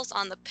shovels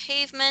on the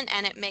pavement,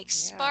 and it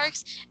makes Yeah.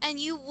 sparks, and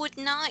you would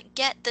not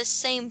get the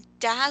same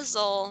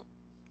dazzling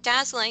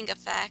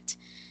effect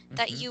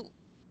that Mm-hmm. you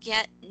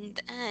get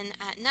then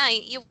at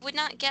night. You would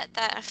not get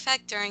that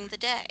effect during the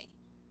day.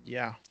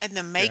 Yeah. And the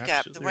You're makeup, the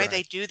absolutely way they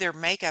right. do their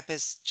makeup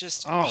is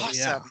just Oh,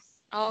 yeah. awesome.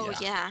 Oh Yeah.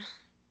 yeah.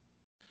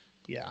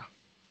 Yeah.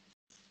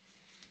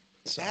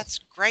 So That's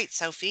great,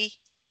 Sophie.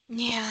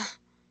 Yeah.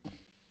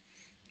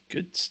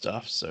 good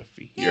stuff,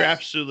 Sophie. You're Yay.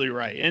 absolutely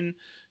right. And,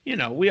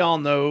 we all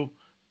know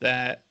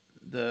that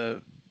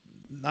the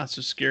Not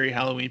So Scary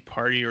Halloween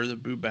party or the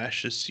Boo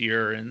Bash this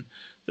year and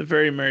the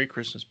Very Merry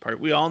Christmas party,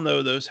 we all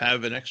know those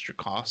have an extra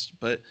cost,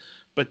 but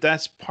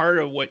that's part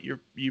of what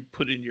you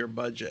put in your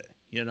budget.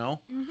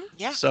 Hmm.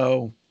 Yeah.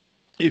 So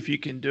if you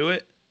can do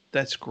it,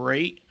 that's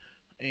great.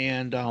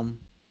 And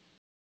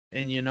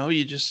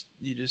you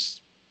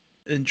just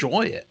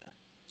enjoy it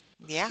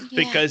Yeah. Yeah.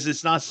 because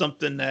it's not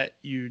something that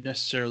you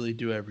necessarily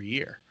do every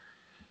year.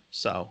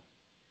 So,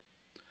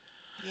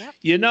 Yep.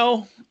 you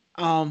know,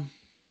 um,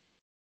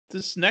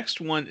 this next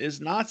one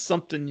is not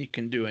something you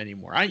can do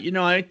anymore.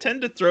 I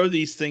tend to throw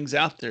these things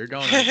out there,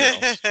 don't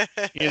I,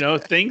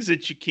 girls? Things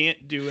that you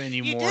can't do You did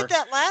anymore.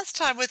 that last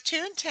time with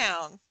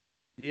Toontown.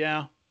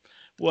 Yeah.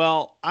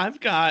 Well, I've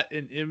got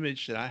an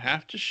image that I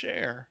have to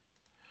share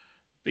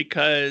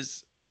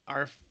because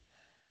our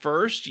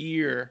first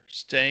year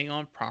staying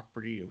on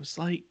property, it was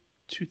like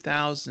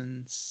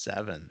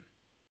 2007.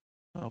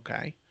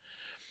 Okay.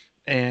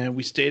 And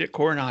we stayed at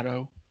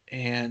Coronado,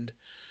 and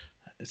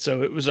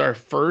so it was our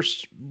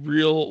first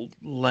real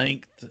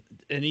length,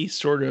 any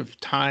sort of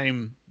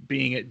time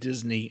being at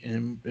Disney,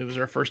 and it was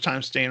our first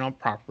time staying on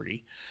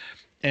property.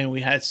 And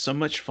we had so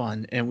much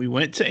fun. And we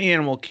went to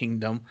Animal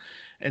Kingdom,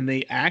 and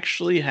they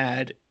actually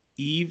had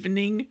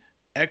evening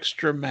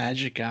extra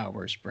magic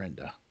hours,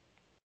 Brenda,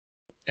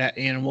 at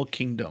Animal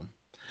Kingdom.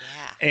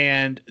 Yeah.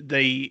 And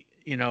they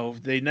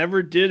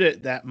never did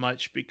it that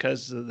much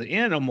because of the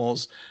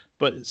animals.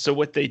 But so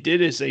what they did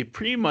is they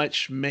pretty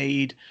much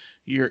made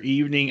your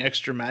evening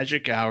extra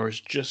magic hours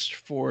just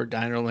for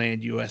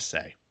Dinerland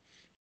USA.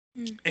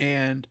 Mm.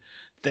 And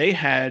they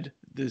had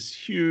this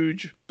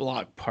huge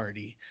block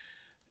party.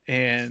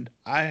 And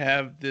I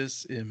have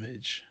this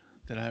image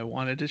that I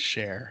wanted to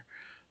share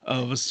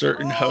of a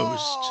certain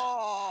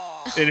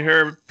host in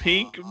her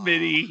pink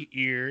mini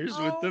ears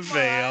with the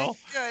veil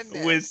with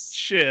goodness.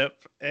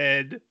 Chip,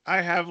 and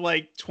I have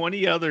like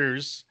 20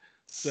 others,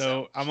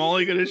 so I'm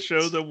only going to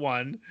show the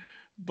one,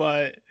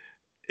 but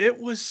it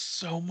was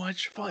so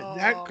much fun.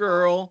 That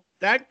girl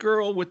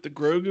with the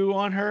Grogu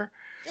on her,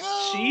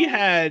 she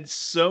had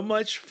so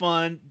much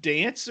fun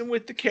dancing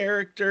with the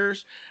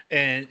characters,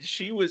 and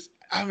she was,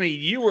 I mean,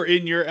 you were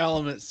in your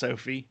element,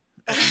 Sophie.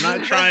 I'm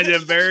not trying to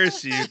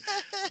embarrass you,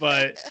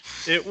 but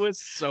it was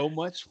so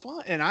much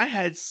fun. And I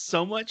had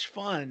so much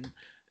fun.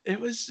 It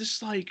was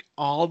just like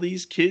all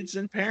these kids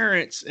and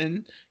parents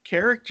and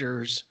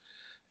characters.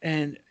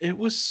 And it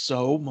was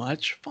so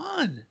much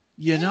fun,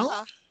 you know?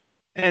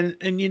 Yeah.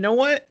 And you know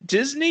what?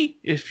 Disney,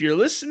 if you're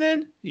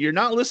listening, you're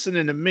not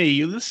listening to me.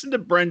 You listen to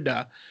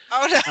Brenda.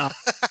 Oh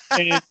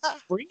And no.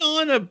 bring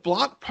on a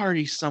block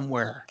party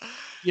somewhere,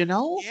 you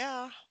know?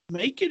 Yeah.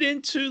 Make it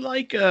into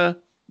like a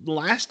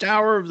last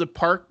hour of the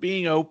park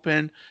being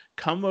open.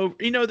 Come over.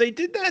 You know, they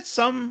did that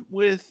some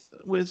with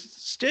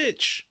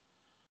Stitch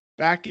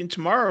back in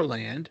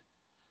Tomorrowland.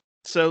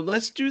 So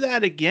let's do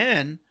that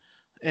again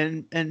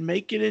and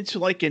make it into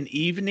like an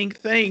evening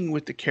thing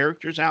with the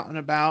characters out and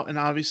about. And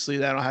obviously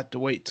that'll have to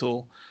wait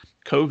till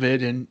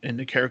COVID and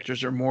the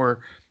characters are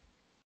more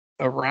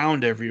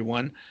around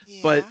everyone.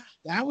 But Yeah.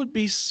 that would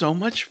be so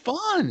much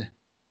fun.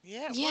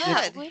 Yeah, it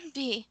Yeah, it would. would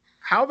be.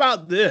 How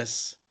about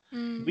this? We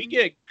Mm.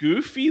 get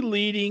Goofy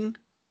leading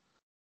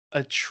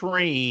a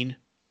train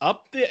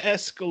up the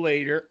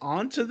escalator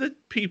onto the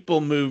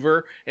people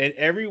mover and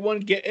everyone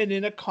getting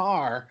in a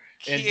car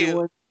and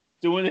Cute.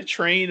 doing a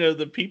train of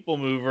the people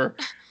mover.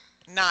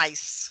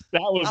 Nice.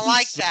 That would I be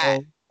like so that.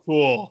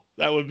 cool.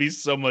 That would be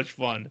so much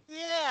fun.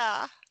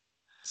 Yeah.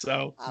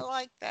 So, I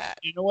like that.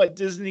 you know what,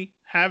 Disney?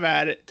 Have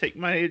at it. Take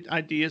my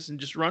ideas and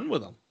just run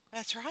with them.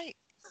 That's right.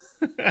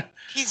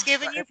 He's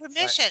giving you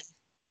permission.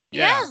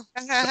 Yeah.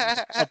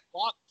 Yeah. A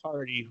block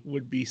party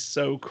would be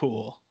so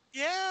cool.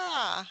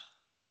 Yeah.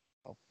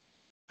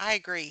 I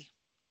agree.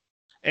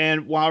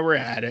 And while we're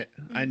at it,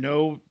 I Mhm.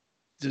 know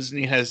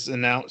Disney has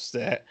announced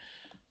that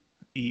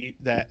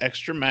that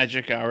extra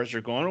magic hours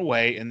are going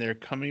away and they're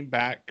coming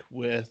back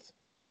with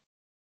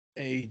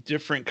a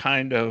different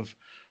kind of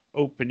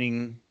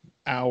opening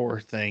hour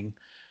thing.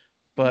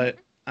 But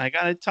I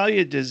got to tell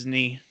you,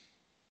 Disney,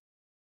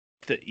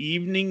 the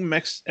evening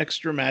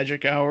extra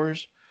magic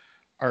hours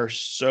are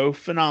so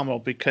phenomenal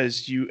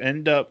because you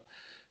end up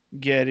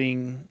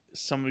getting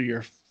some of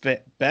your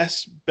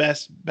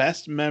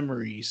best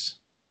memories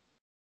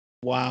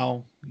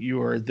while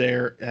you are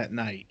there at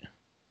night.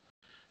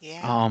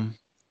 Yeah.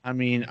 I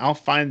mean, I'll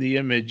find the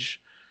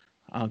image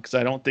because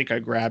I don't think I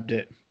grabbed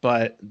it,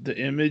 but the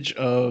image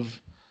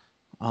of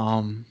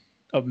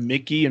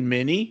Mickey and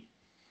Minnie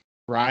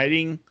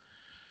riding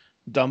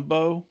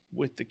Dumbo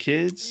with the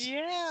kids,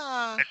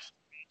 Yeah.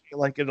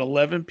 like at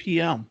 11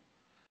 p.m.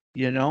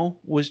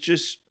 Was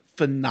just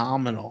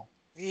phenomenal.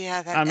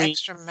 Yeah, that I mean,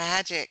 extra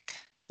magic.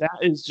 that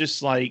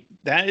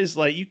is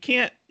like you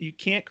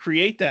can't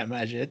create that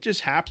magic. It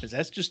just happens.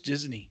 That's just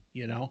Disney.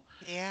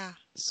 Yeah.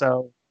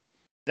 So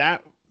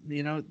that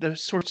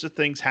those sorts of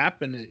things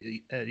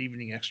happen at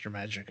evening extra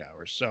magic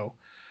hours. So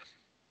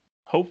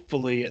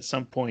hopefully at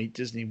some point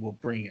Disney will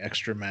bring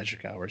extra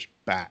magic hours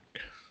back.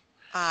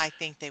 I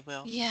think they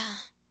will. Yeah.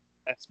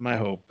 That's my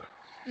hope.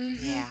 Mhm.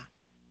 Yeah.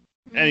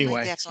 I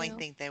Anyway. definitely too.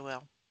 think they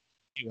will.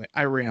 Anyway,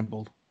 I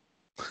rambled.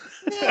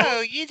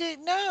 No, you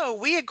didn't know.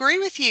 We agree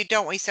with you,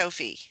 don't we,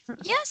 Sophie?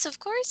 Yes, of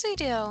course we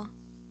do.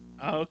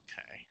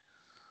 Okay.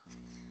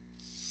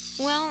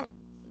 Well,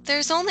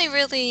 there's only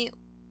really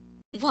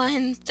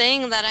one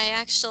thing that I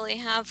actually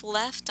have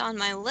left on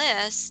my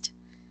list,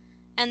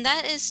 and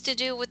that is to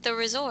do with the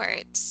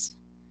resorts.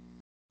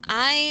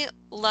 I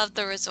love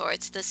the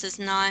resorts. This is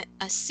not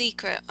a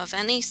secret of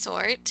any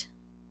sort.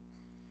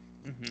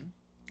 Mm-hmm.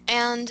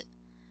 And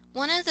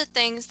one of the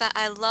things that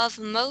I love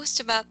most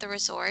about the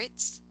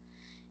resorts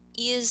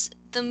is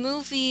the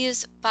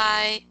movies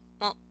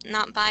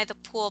not by the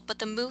pool, but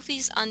the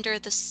movies under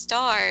the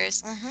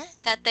stars Mm-hmm.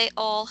 that they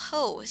all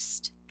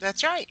host.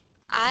 That's right.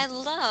 I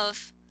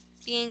love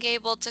being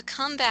able to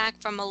come back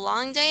from a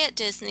long day at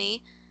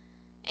Disney,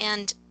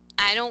 and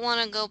I don't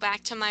want to go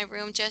back to my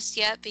room just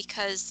yet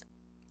because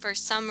for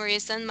some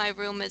reason my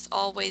room is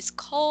always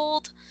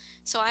cold.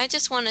 So I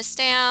just want to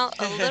stay out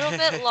a little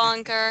bit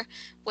longer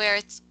where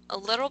it's a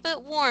little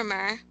bit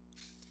warmer.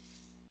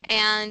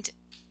 And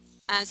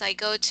as I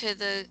go to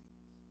the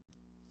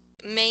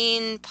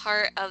main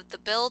part of the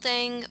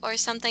building or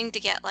something to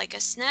get like a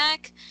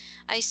snack,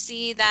 I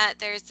see that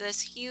there's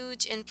this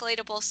huge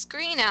inflatable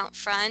screen out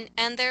front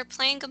and they're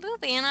playing a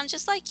movie. And I'm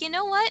just like, you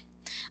know what?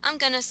 I'm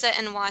gonna sit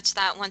and watch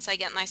that once I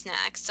get my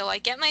snack. So I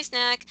get my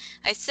snack,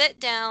 I sit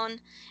down,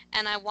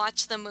 and I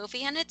watch the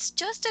movie. And it's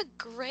just a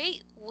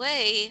great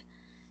way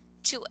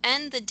to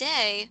end the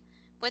day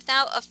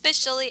without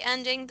officially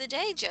ending the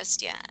day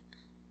just yet.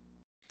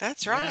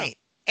 That's Yeah, right.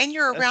 And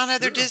you're that's around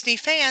other true. Disney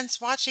fans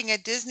watching a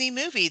Disney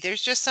movie.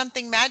 There's just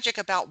something magic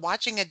about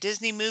watching a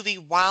Disney movie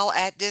while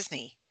at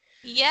Disney.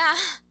 Yeah,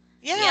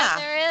 yeah, Yeah.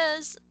 there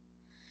is.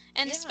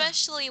 And Yeah.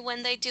 especially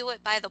when they do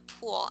it by the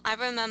pool. I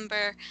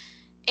remember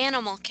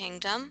Animal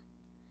Kingdom.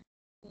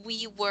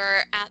 We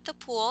were at the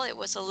pool. It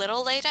was a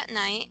little late at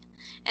night,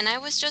 and I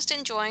was just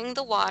enjoying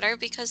the water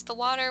because the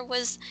water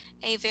was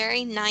a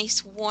very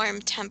nice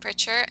warm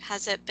temperature.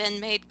 Has it been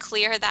made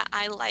clear that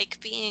I like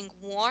being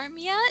warm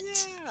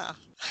yet? Yeah.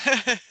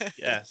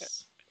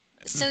 Yes.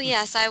 So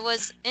yes, I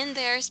was in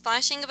there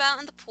splashing about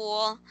in the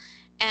pool,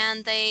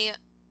 and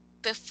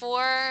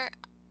before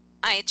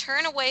I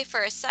turn away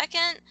for a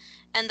second,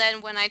 and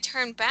then when I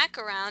turned back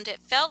around, it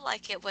felt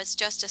like it was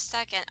just a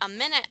second, a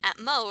minute at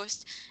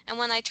most. And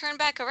when I turned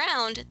back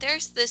around,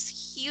 there's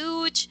this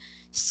huge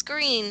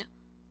screen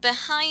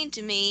behind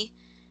me,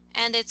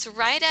 and it's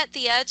right at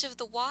the edge of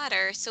the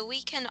water, so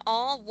we can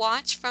all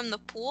watch from the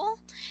pool.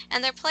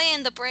 And they're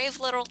playing the Brave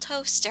Little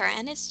Toaster,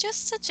 and it's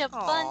just such a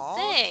fun Aw,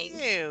 thing.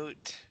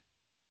 cute.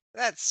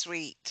 That's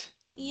sweet.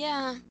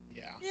 Yeah.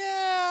 Yeah.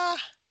 Yeah.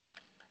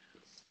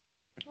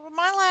 Well,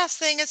 my last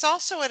thing is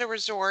also at a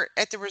resort,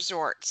 at the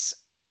resorts.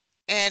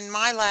 And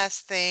my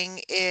last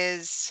thing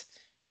is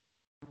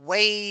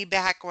way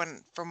back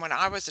from when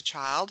I was a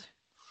child.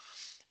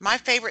 My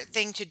favorite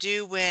thing to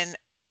do when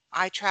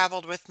I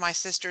traveled with my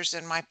sisters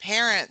and my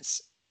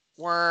parents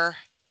were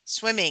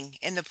swimming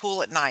in the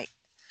pool at night,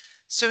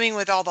 swimming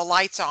with all the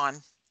lights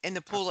on in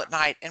the pool at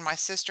night. And my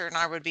sister and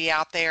I would be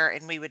out there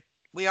and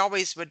we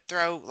always would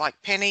throw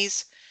like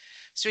pennies.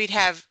 So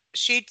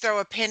she'd throw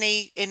a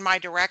penny in my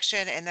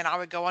direction and then I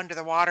would go under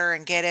the water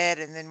and get it.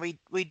 And then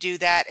we'd do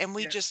that. And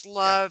we Yeah. just Yeah.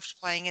 loved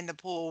playing in the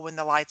pool when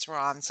the lights were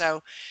on.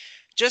 So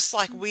just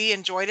like we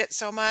enjoyed it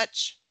so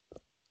much,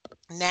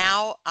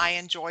 now I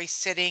enjoy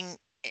sitting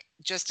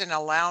just in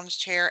a lounge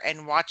chair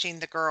and watching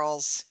the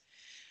girls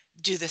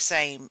do the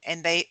same.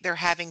 And they're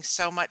having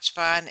so much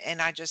fun.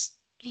 And I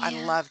Yeah.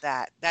 love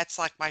that. That's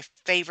like my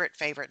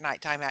favorite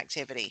nighttime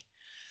activity.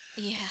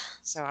 Yeah.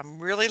 So I'm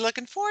really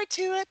looking forward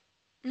to it.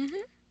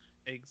 Mhm.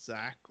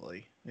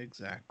 Exactly.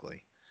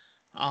 Exactly.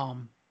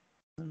 Um,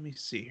 Let me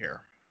see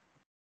here.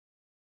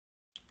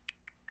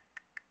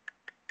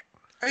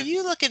 Are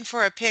you looking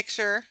for a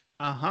picture?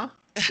 Uh-huh.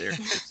 There it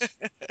is.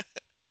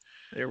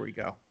 There we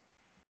go.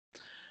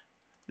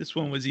 This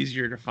one was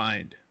easier to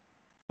find.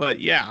 But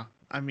yeah,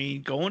 I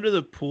mean, going to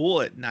the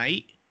pool at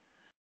night,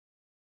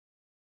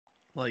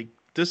 like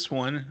this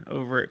one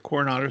over at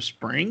Coronado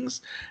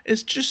Springs,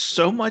 is just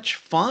so much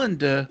fun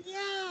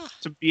Yeah.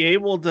 to be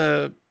able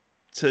to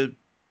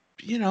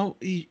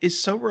it's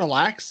so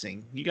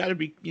relaxing. You got to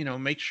be,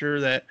 make sure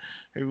that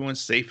everyone's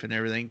safe and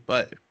everything,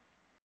 but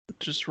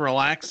just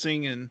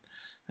relaxing and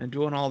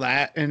doing all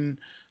that. And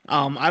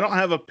I don't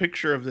have a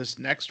picture of this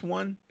next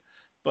one,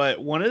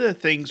 but one of the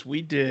things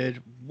we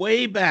did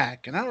way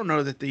back, and I don't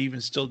know that they even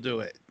still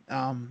do it.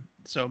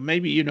 So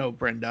maybe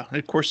Brenda.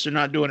 Of course, they're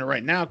not doing it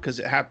right now because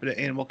it happened at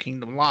Animal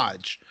Kingdom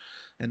Lodge,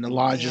 and the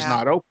lodge is Yeah.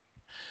 not open.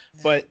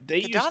 No. But they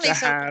used to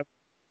Kidani's open. have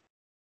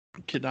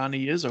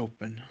Kidani is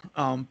open.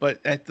 But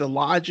at the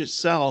lodge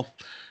itself,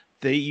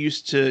 you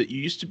used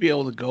to be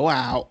able to go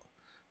out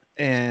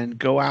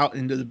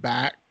into the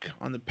back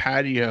on the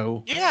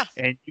patio, Yeah.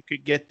 and you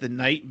could get the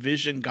night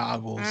vision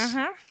goggles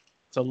Mm-hmm.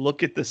 to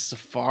look at the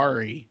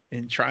safari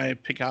and try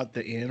and pick out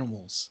the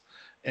animals.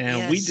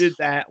 And we Yes. did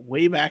that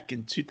way back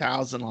in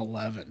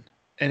 2011.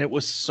 And it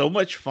was so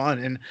much fun.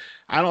 And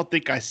I don't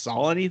think I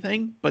saw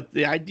anything, but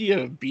the idea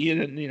of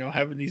being in,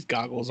 having these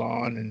goggles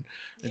on and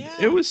it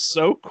Yeah. was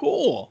so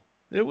cool.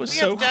 It was We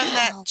have so done cool.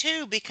 that Wow.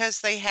 too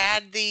because they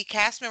had the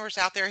cast members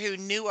out there who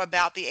knew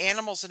about the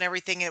animals and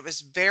everything. And it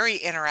was very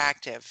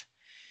interactive.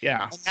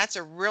 Yeah. And that's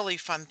a really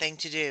fun thing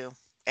to do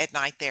at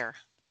night there.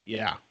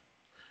 Yeah.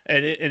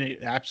 And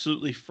it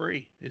absolutely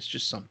free. It's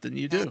just something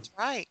you do. That's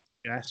right.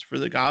 You ask for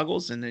the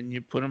goggles and then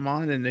you put them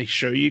on and they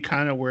show you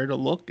kind of where to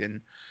look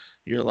and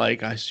you're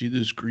like, I see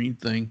this green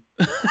thing.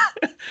 And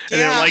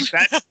they're Yeah. like,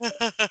 that's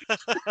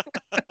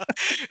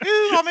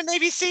Ooh, I'm a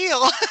Navy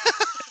SEAL.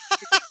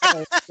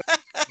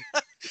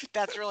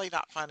 That's really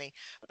not funny,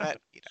 but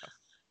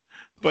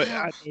but I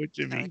Wow. know what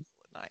you kind of mean.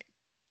 cool at night.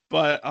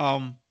 But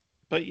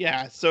but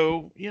yeah,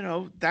 so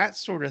that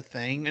sort of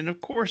thing. And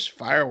of course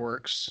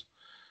fireworks.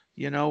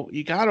 You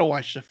gotta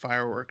watch the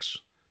fireworks.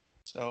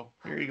 So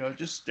here you go.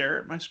 Just stare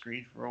at my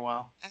screen for a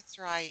while. That's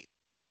right.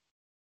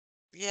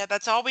 Yeah,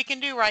 that's all we can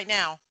do right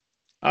now.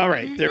 All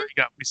right, there Mhm. we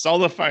go. We saw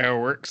the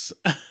fireworks.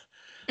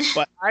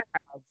 But I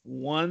have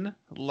one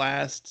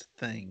last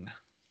thing.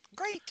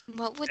 Great.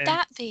 What would And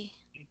that be?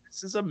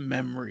 this is a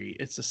memory.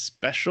 It's a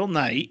special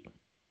night.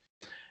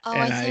 Oh,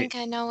 And I I think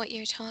I know what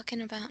you're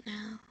talking about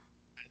now.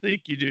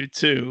 think you do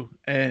too.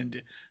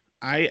 And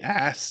I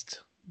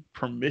asked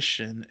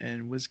permission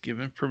and was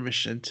given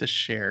permission to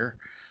share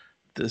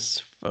this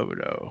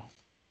photo.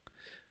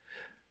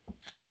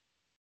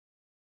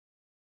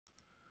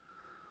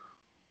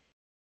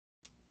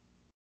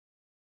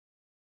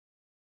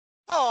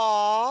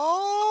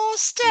 Oh, Yep.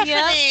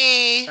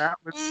 Stephanie. That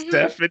was Mhm.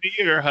 Stephanie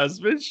and her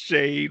husband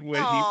Shane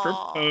when he Oh,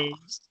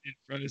 proposed in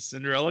front of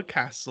Cinderella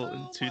Castle in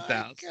oh my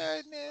 2000. Oh,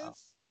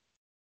 goodness.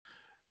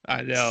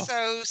 I know.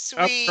 So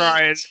I'm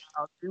crying. sweet.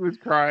 She was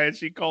crying.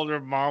 She called her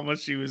mama.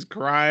 She was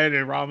crying,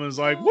 and Rama's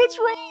like, "What's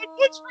wrong?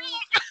 What's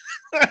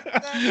Oh,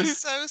 that's wrong?"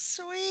 so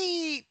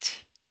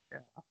sweet.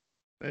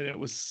 And it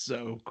was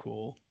so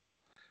cool.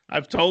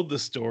 I've told the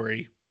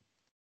story.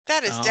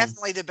 That is Um,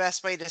 definitely the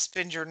best way to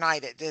spend your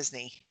night at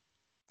Disney.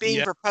 Being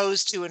yeah,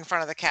 proposed to in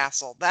front of the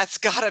castle. That's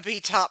got to be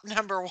top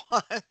number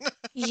one.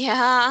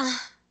 Yeah.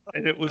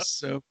 and it was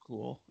so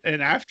cool.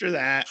 And after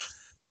that,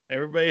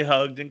 everybody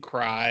hugged and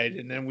cried,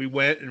 and then we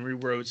went and we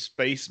rode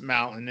Space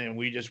Mountain, and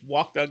we just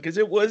walked up because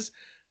it was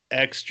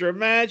extra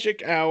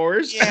magic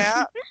hours.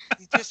 Yeah,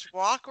 you just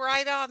walk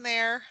right on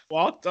there.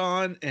 Walked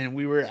on, and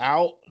we were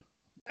out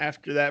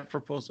after that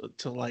proposal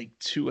till like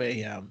 2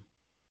 a.m.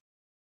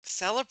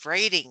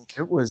 Celebrating.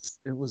 It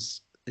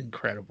was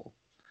incredible.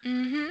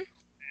 Mhm.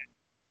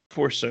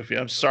 Poor Sophie.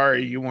 I'm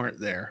sorry you weren't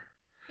there.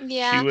 She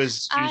Yeah.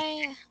 was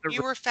I the You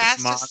room were with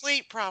fast mom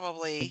asleep, and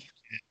probably.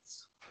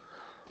 kids.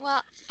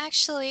 well,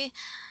 actually,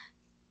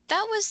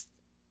 that was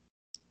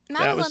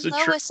That was Madeline the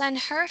trip. Lois and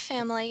her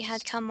family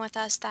had come with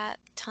us that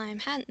time,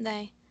 hadn't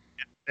they?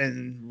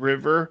 And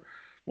River,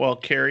 well,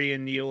 Carrie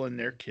and Neil and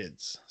their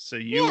kids. So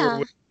you were Yeah.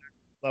 with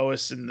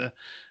Lois and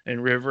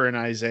River and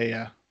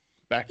Isaiah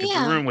back at the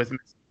Yeah. room with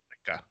Miss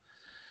Monica.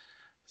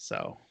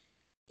 So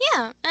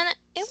Yeah, and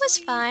it was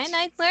fine. Sweet.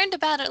 I learned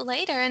about it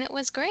later and it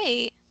was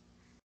great.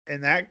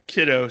 and that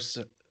kiddo,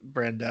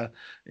 Brenda,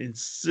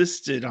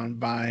 insisted on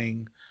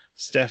buying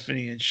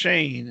Stephanie and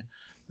Shane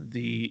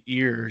the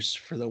ears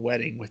for the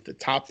wedding with the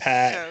top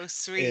hat. So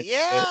sweet. And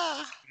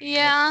Yeah.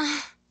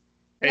 Yeah.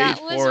 paid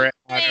That was for it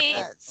on her great.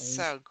 That's own.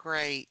 so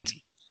great.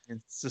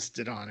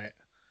 Insisted on it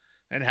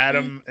and had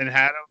Mm.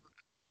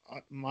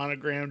 them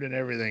monogrammed and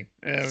everything.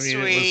 I mean, it was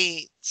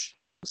Sweet.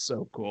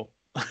 so cool.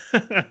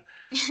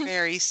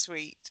 Very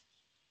sweet.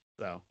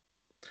 So,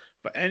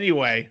 but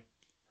anyway,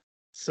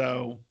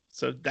 so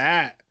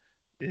that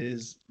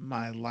is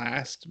my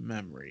last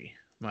memory,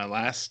 my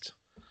last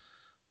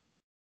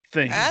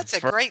thing That's a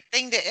for great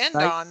thing to end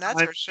on, that's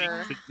nighttime for thing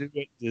sure. to do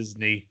at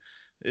Disney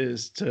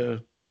is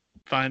to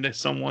find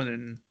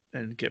someone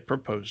and get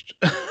proposed.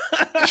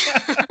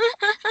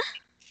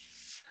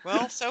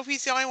 Well,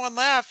 Sophie's the only one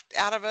left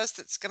out of us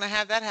that's going to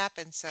have that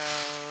happen. So,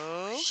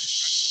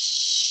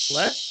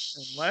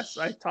 Unless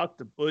I talk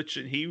to Butch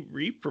and he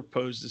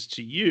reproposes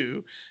to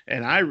you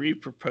and I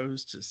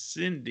repropose to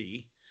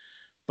Cindy,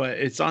 but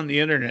it's on the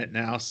internet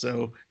now,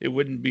 so it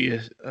wouldn't be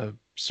a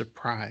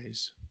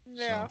surprise.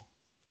 yeah.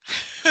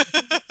 So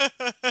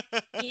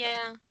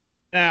Yeah.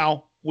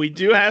 now we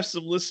do have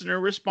some listener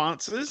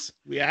responses.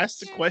 We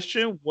asked the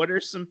question, what are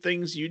some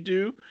things you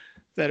do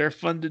that are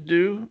fun to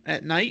do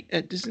at night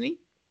at Disney?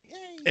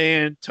 Yay.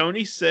 And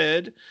Tony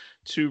said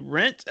to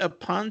rent a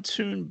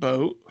pontoon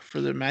boat for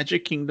the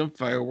Magic Kingdom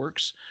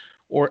fireworks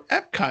or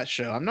Epcot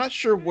show. I'm not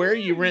sure where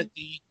you rent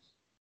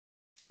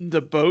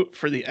the boat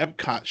for the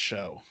Epcot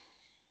show.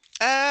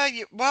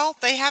 Well,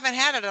 they haven't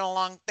had it in a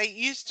long. They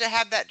used to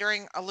have that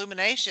during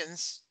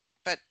Illuminations,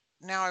 but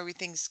now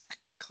everything's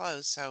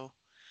closed. So,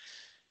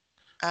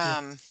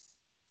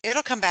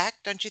 it'll come back,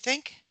 don't you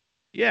think?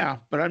 Yeah,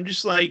 but I'm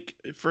just like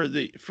for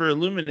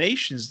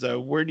Illuminations though,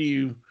 where do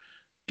you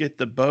get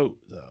the boat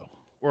though?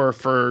 Or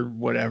for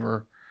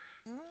whatever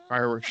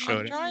fireworks show?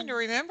 I'm trying to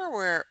remember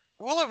where.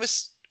 Well,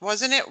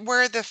 wasn't it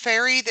where the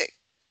ferry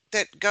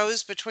that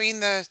goes between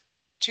the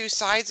two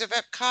sides of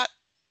Epcot?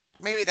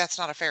 Maybe that's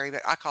not a ferry,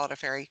 but I call it a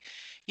ferry.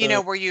 You know,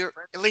 where you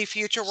leave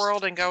Future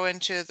World and go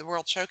into the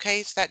World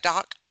Showcase, that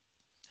dock?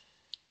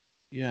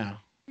 Yeah.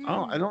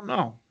 Oh, I don't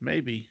know.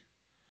 Maybe.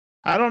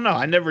 I don't know.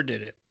 I never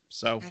did it.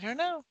 So I don't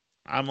know.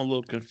 I'm a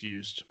little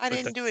confused. I But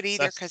didn't do it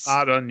either that's because,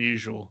 not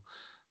unusual.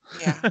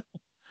 yeah.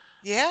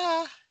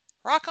 Yeah.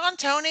 Rock on,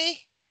 Tony.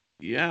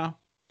 Yeah.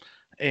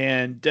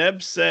 And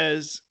Deb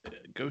says,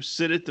 go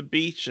sit at the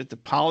beach at the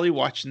Poly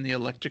watching the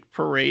electric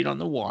parade on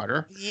the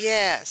water,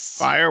 Yes.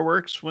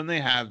 fireworks when they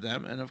have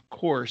them, and of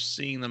course,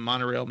 seeing the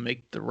monorail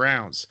make the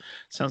rounds.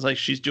 Sounds like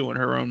she's doing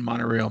her own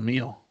monorail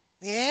meal.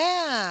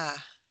 Yeah.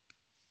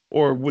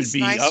 Or would It's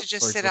be nice up to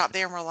just for sit it. out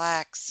there and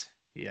relax.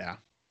 Yeah.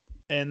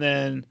 And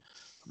then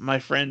my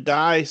friend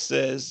Di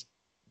says,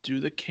 do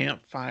the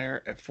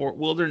campfire at Fort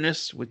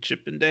Wilderness with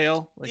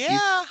Chippendale.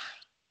 Yeah.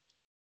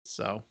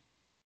 So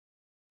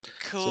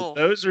Cool.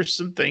 those are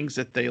some things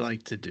that they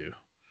like to do.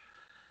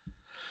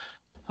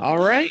 All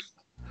right.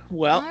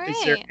 Well, All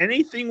is there right.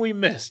 anything we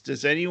missed?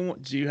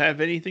 Do you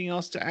have anything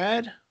else to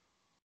add?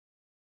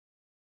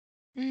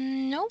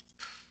 Nope.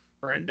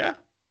 Brenda?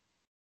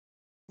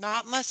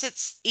 Not unless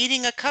it's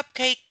eating a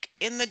cupcake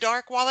in the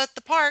dark while at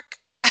the park.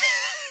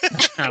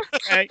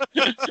 Okay.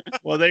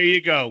 Well, there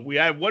you go. We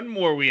had one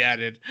more we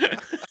added.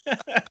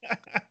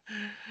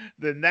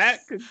 Then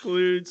that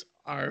concludes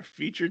our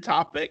feature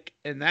topic,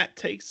 and that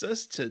takes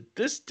us to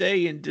this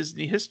day in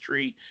Disney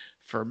history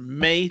for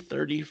May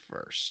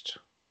 31st.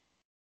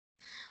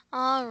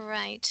 All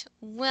right.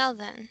 Well,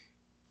 then,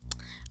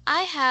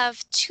 I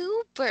have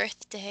two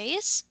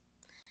birthdays.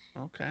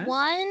 Okay.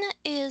 One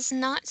is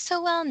not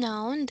so well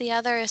known, the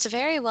other is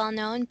very well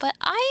known, but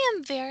I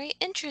am very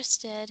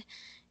interested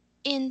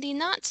in the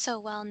not so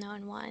well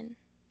known one.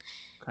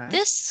 Okay.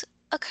 This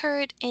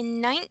occurred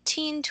in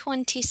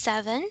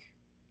 1927,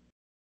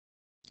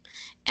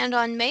 and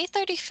on May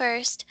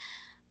 31st,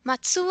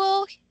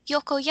 Matsuo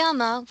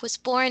Yokoyama was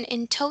born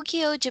in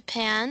Tokyo,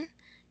 Japan.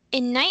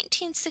 In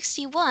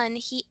 1961,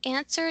 he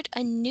answered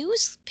a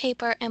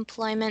newspaper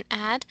employment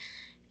ad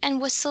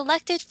and was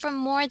selected from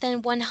more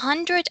than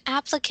 100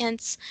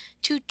 applicants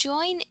to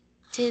join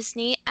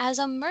Disney as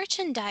a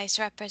merchandise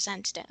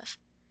representative.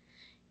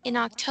 In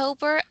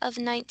October of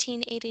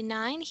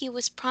 1989, he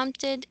was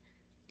promoted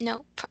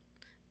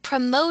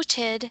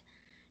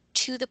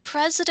to the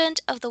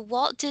president of the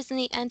Walt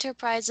Disney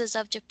Enterprises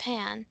of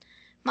Japan.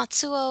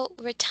 Matsuo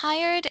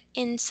retired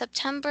in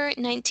September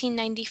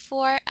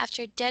 1994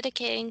 after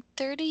dedicating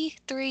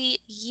 33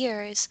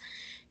 years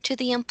to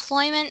the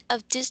employment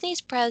of Disney's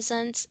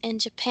presence in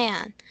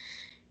Japan.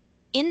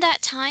 In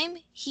that time,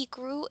 he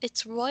grew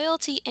its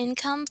royalty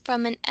income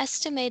from an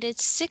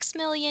estimated 6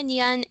 million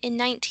yen in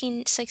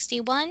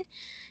 1961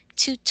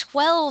 to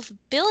 12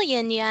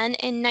 billion yen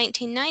in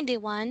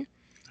 1991. Wow.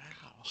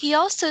 He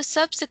also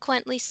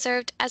subsequently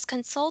served as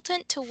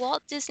consultant to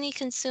Walt Disney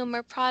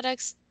Consumer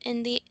Products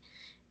in the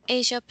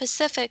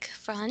Asia-Pacific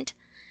front,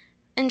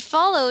 and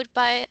followed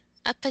by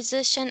a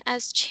position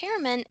as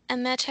chairman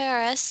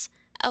emeritus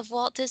of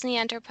Walt Disney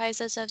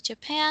Enterprises of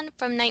Japan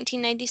from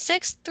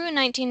 1996 through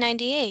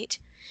 1998.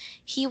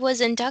 He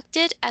was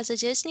inducted as a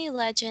Disney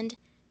legend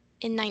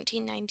in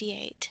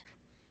 1998.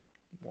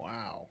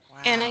 Wow.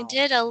 And I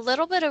did a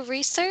little bit of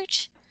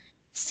research.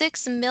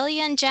 6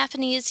 million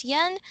Japanese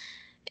yen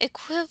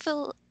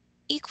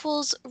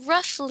equals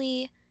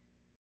roughly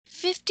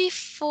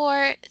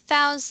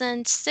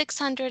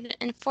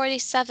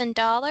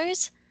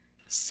 $54,647.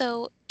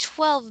 So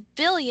 12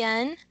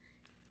 billion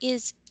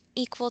is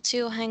equal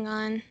to, hang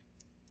on,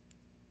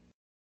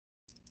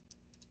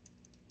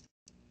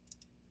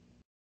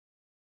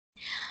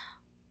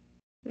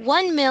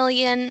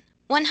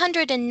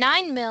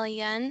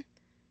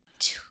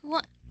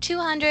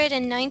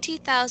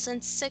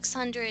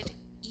 $1,290,600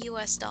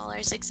 US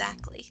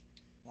exactly.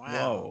 Wow.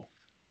 Whoa.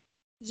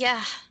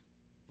 Yeah.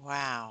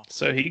 Wow.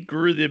 So he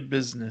grew the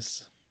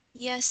business.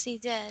 Yes, he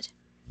did.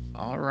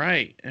 All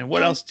right. And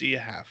what else do you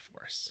have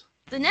for us?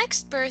 The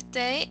next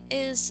birthday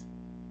is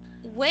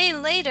way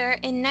later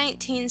in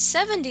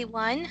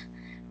 1971,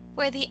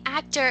 where the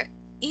actor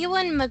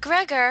Ewan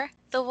McGregor,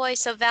 the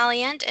voice of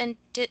Valiant in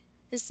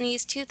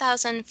Disney's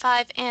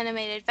 2005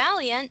 animated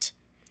Valiant,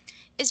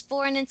 is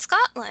born in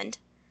Scotland.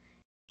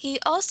 He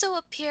also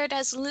appeared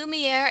as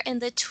Lumiere in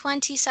the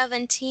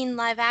 2017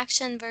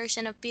 live-action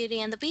version of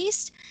Beauty and the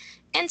Beast,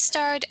 and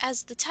starred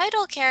as the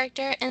title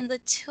character in the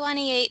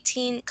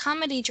 2018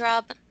 comedy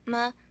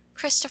drama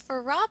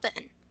Christopher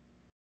Robin.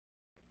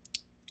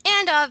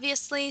 And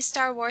obviously,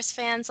 Star Wars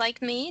fans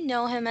like me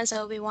know him as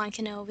Obi-Wan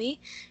Kenobi,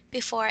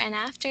 before and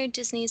after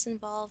Disney's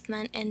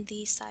involvement in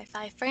the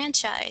sci-fi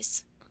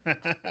franchise.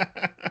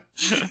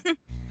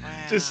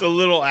 Just a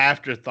little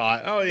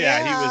afterthought. Oh,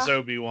 yeah, he was Yeah.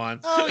 Obi-Wan.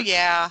 Oh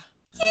yeah.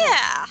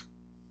 Yeah,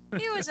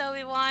 he was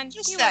Obi-Wan.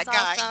 Just He that was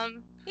guy.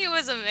 awesome. He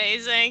was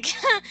amazing.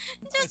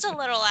 Just a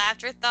little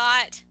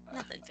afterthought.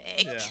 Nothing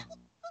big. Yeah.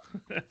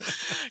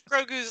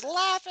 Grogu's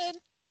laughing.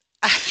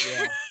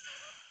 Yeah.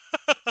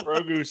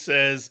 Grogu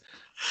says,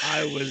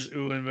 I was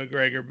Ewan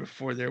McGregor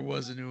before there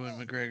was an Ewan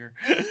McGregor.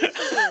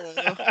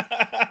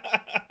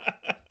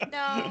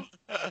 No.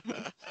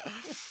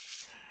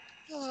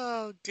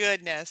 Oh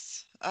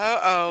goodness.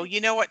 Uh-oh.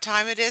 You know what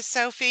time it is,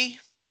 Sophie?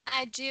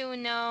 I do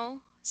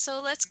know.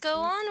 So let's go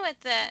on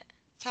with it.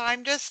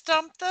 Time to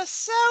stump the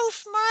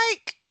Soph,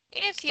 Mike.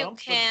 If you Stump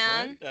the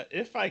can. Brenda.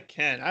 If I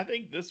can. I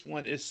think this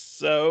one is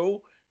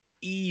so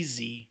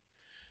easy.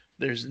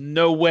 There's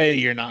no way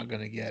you're not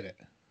going to get it.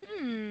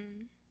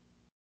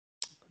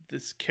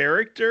 This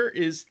character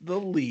is the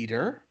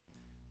leader.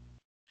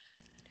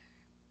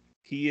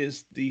 He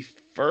is the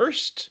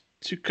first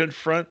to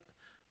confront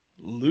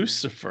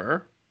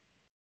Lucifer.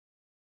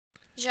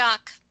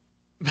 Jacques.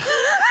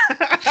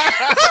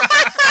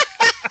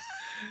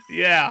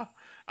 Yeah.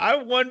 I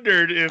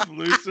wondered if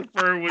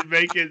Lucifer would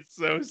make it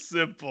so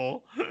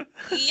simple.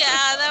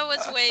 Yeah, that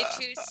was way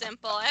too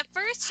simple. At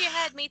first you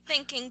had me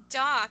thinking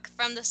Doc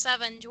from the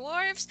Seven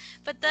Dwarfs,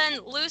 but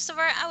then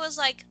Lucifer, I was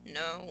like,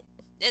 no,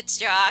 it's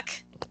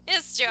Jacques.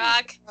 It's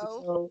Jacques.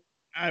 Oh.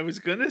 I was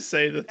going to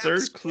say the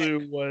third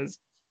clue was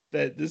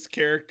that this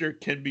character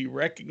can be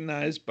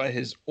recognized by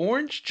his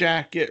orange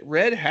jacket,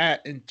 red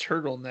hat, and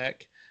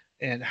turtleneck,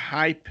 and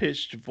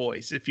high-pitched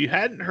voice. If you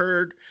hadn't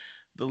heard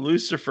the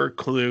Lucifer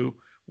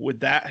clue,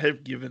 would that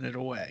have given it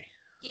away?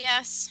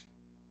 Yes.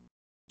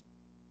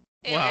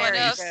 It Well, would Very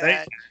you have. say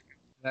good.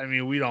 that. I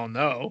mean, we don't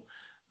know.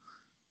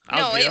 No,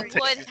 I'll it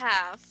take would it.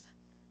 have.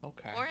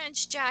 Okay.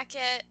 Orange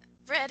jacket,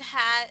 red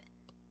hat,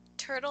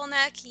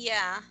 turtleneck,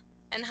 yeah.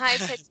 And high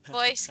pitched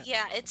voice,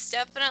 yeah. It's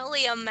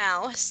definitely a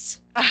mouse.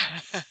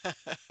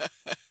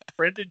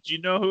 Brenda, did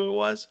you know who it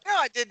was? No,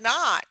 I did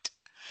not.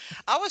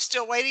 I was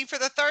still waiting for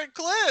the third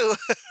clue.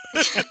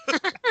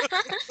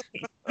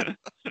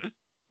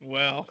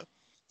 Well,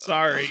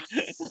 sorry.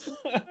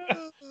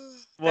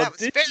 Well, That was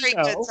did very you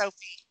good, know?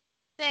 Sophie.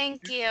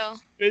 Thank you.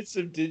 Bits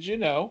of did you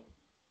know?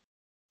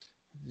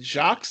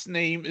 Jacques'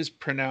 name is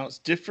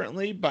pronounced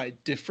differently by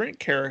different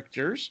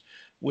characters,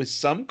 with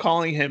some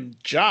calling him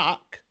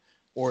Jock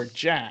or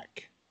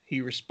Jack.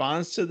 He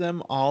responds to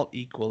them all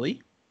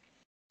equally.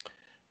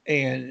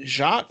 And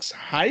Jacques'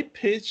 high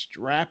pitched,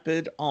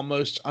 rapid,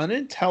 almost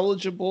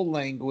unintelligible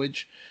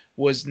language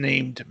was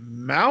named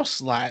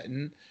Mouse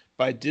Latin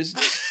by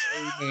Disney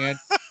man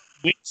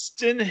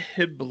Winston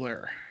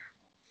Hibbler.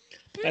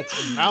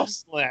 That's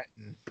Mouse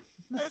Latin,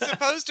 As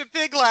opposed to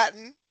Pig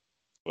Latin.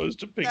 opposed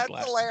to Pig That's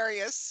Latin.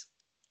 hilarious.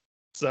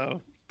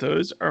 So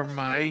those are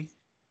my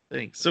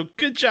things. So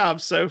good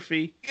job,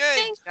 Sophie. Good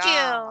Thank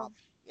job.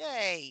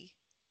 Yay.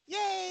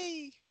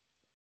 Yay.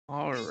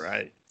 All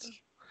right.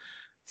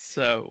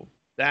 So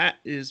that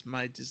is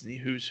my Disney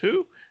Who's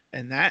Who,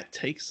 and that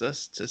takes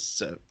us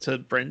to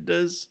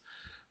Brenda's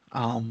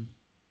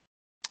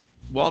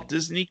Walt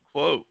Disney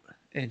quote.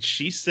 And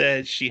she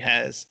said she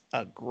has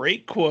a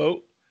great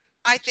quote.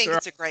 I think They're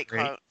it's a great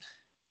great. quote.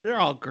 They're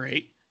all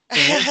great.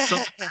 And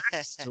some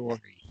backstory.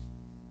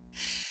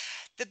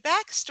 The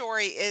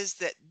backstory is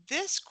that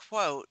this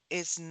quote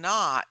is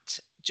not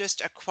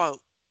just a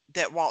quote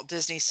that Walt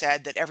Disney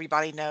said that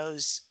everybody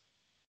knows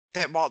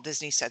that Walt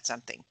Disney said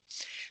something.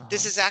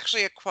 This is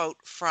actually a quote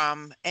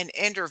from an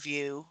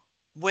interview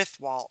with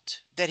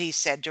Walt that he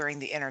said during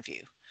the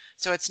interview.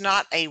 So it's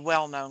not a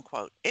well-known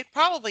quote. It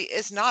probably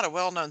is not a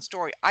well-known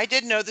story. I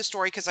did know the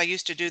story because I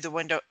used to do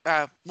the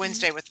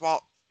Wednesday with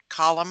Walt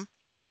column.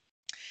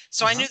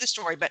 So I knew the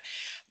story, but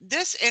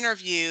this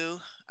interview,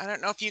 I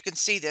don't know if you can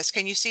see this.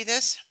 Can you see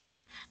this?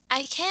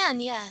 I can,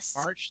 yes.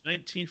 March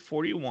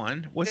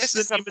 1941. What's This the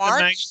is a name of the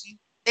March. magazine?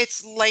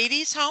 It's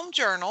Ladies' Home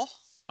Journal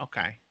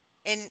Okay.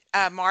 in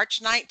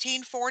March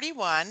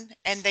 1941,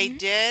 and they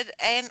did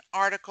an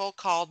article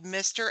called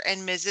Mr.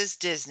 and Mrs.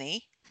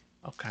 Disney.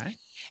 Okay.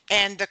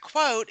 And the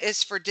quote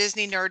is for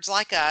Disney nerds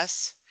like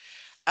us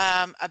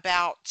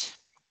about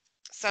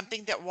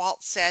something that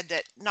Walt said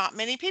that not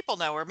many people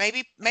know, or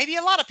maybe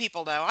a lot of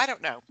people know. I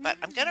don't know, but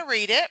I'm going to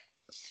read it.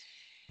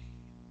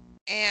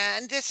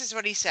 And this is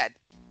what he said.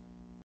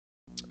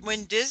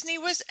 When Disney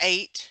was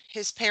 8,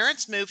 his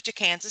parents moved to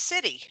Kansas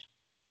City.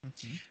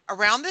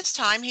 Around this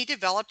time, he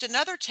developed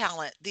another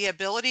talent, the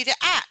ability to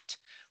act,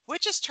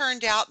 which has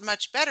turned out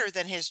much better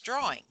than his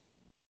drawing.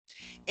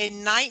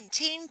 In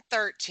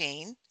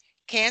 1913,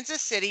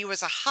 Kansas City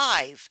was a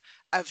hive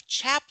of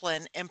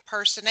Chaplin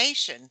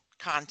impersonation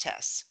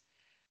contests.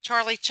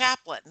 Charlie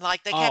Chaplin,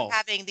 like they kept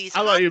having these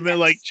I thought you meant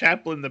like contests.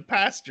 Chaplin the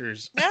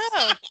Pastors.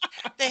 No,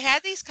 they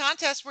had these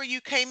contests where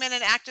you came in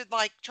and acted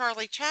like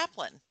Charlie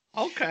Chaplin.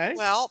 Okay.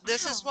 Well,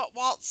 this is what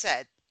Walt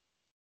said.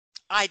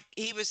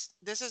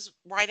 This is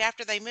right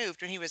after they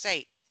moved when he was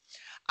 8.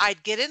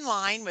 I'd get in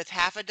line with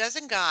half a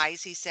dozen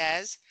guys, he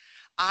says.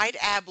 I'd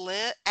ad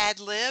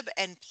lib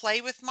and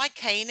play with my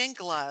cane and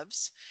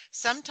gloves.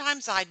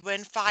 Sometimes I'd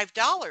win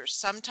 $5,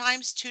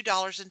 sometimes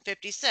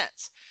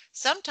 $2.50,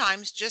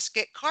 sometimes just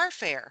get car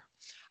fare.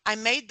 I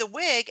made the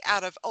wig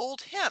out of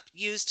old hemp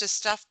used to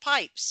stuff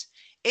pipes.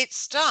 It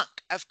stunk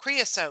of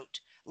creosote.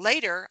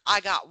 Later, I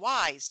got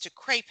wise to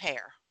crepe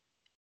hair.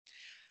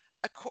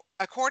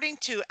 According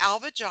to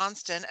Alva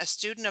Johnston, a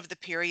student of the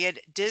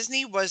period,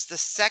 Disney was the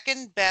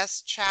second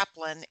best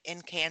Chaplin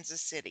in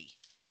Kansas City.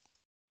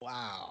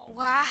 Wow.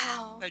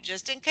 Wow. So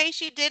just in case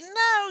you didn't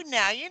know,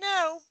 now you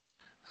know.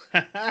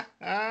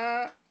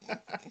 And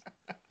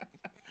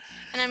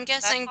I'm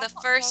guessing the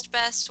first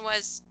best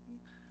was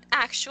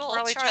actual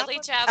Charlie Charlie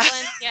Chaplin?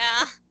 Chaplin.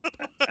 Yeah.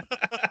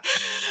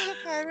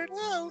 I don't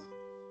know.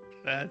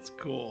 That's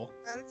cool.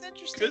 That is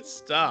interesting. Good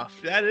stuff.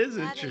 That is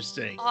That is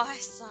interesting.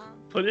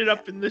 awesome. Put it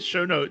up in the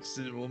show notes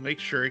and we'll make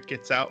sure it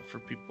gets out for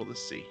people to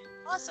see.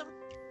 Awesome.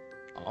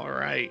 All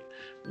right.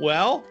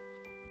 Well,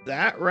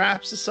 that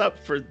wraps us up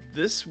for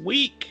this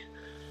week.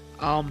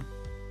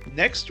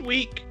 Next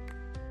week,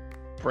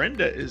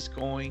 Brenda is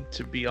going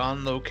to be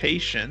on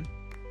location,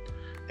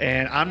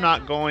 and I'm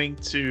not going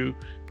to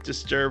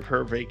disturb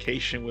her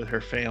vacation with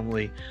her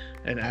family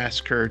and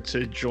ask her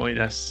to join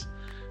us,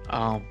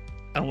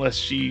 unless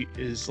she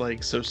is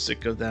like so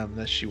sick of them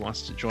that she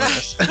wants to join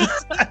us.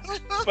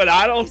 But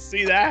I don't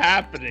see that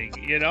happening.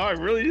 You know, I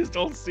really just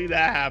don't see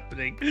that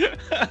happening.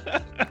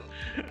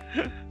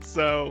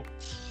 So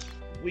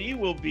we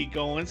will be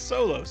going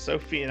solo,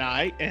 Sophie and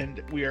I,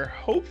 and we are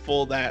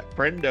hopeful that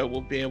Brenda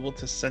will be able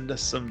to send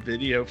us some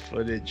video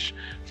footage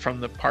from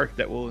the park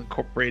that we'll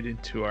incorporate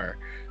into our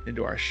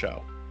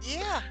show.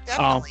 Yeah,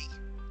 definitely.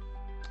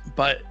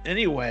 But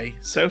anyway,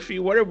 Sophie,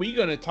 what are we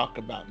going to talk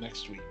about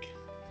next week?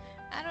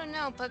 I don't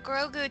know, but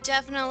Grogu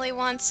definitely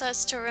wants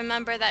us to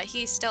remember that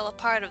he's still a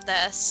part of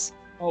this.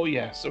 Oh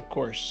yes, of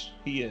course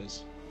he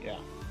is. Yeah.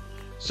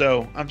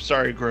 So I'm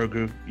sorry,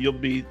 Grogu. You'll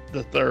be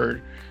the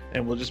third,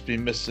 and we'll just be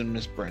missing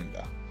Miss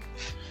Brenda.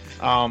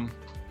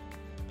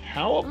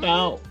 How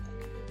about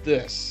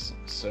this,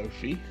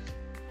 Sophie?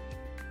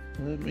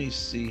 Let me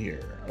see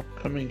here.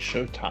 Upcoming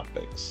show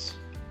topics.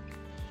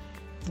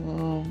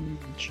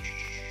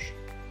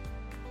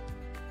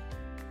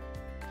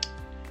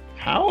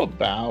 How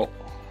about?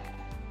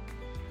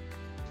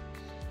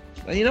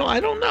 I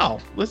don't know.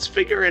 Let's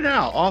figure it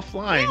out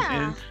offline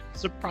and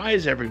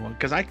surprise everyone,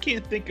 because I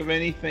can't think of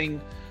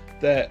anything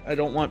that I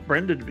don't want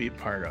Brenda to be a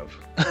part of.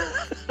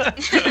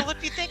 Well,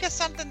 if you think of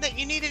something that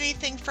you need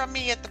anything from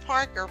me at the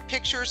park or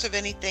pictures of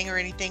anything,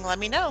 let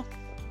me know.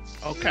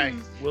 Okay,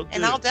 we'll do.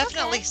 And I'll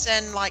definitely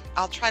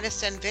I'll try to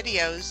send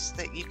videos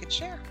that you can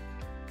share.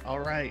 All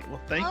right.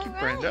 Well, thank you,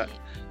 Brenda.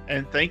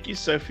 And thank you,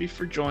 Sophie,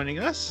 for joining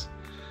us.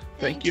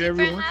 Thank you,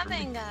 everyone, for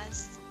having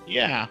us.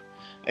 Yeah.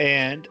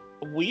 And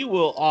we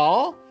will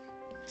all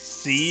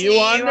see you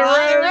on the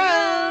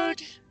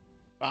road.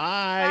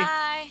 Bye.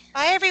 Bye.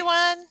 Bye,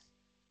 everyone.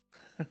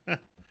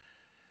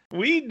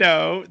 We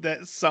know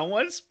that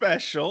someone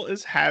special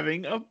is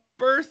having a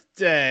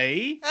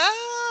birthday.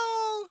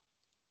 Oh.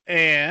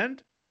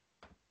 And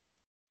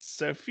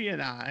Sophie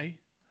and I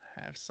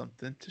have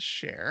something to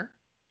share.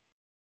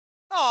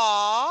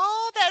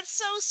 Aw, that's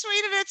so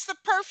sweet, and it's the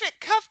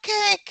perfect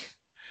cupcake.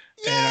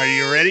 Yay! And are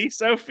you ready,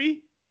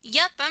 Sophie?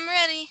 Yep, I'm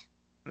ready.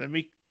 Let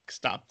me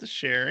stop the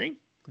sharing.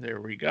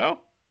 There we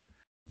go.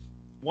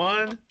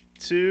 1,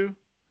 2,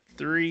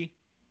 3,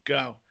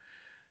 go.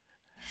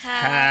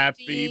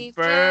 Happy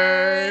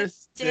birthday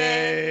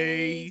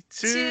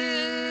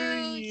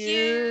to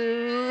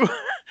you.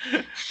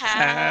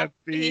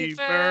 Happy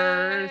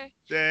birthday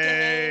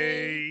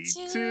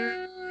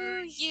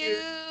to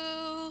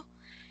you.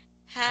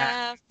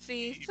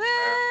 Happy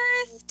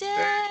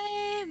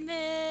birthday,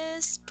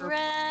 Miss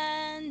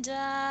Brenda.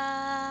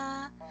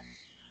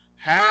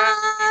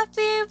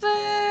 Happy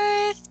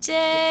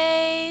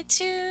birthday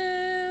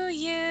to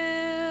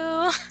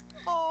you.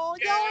 Oh,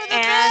 y'all are the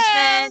And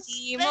best.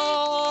 many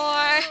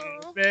more.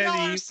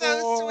 Y'all are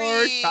so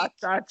sweet. Cha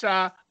cha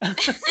cha.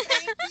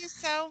 Thank you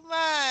so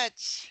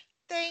much.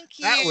 Thank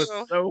you. That was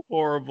so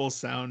horrible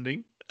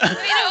sounding. We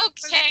don't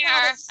But care.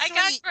 that was I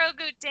got sweet.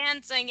 Grogu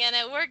dancing in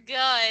it. We're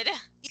good.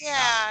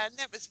 Yeah, and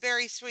that was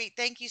very sweet.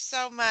 Thank you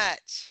so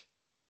much.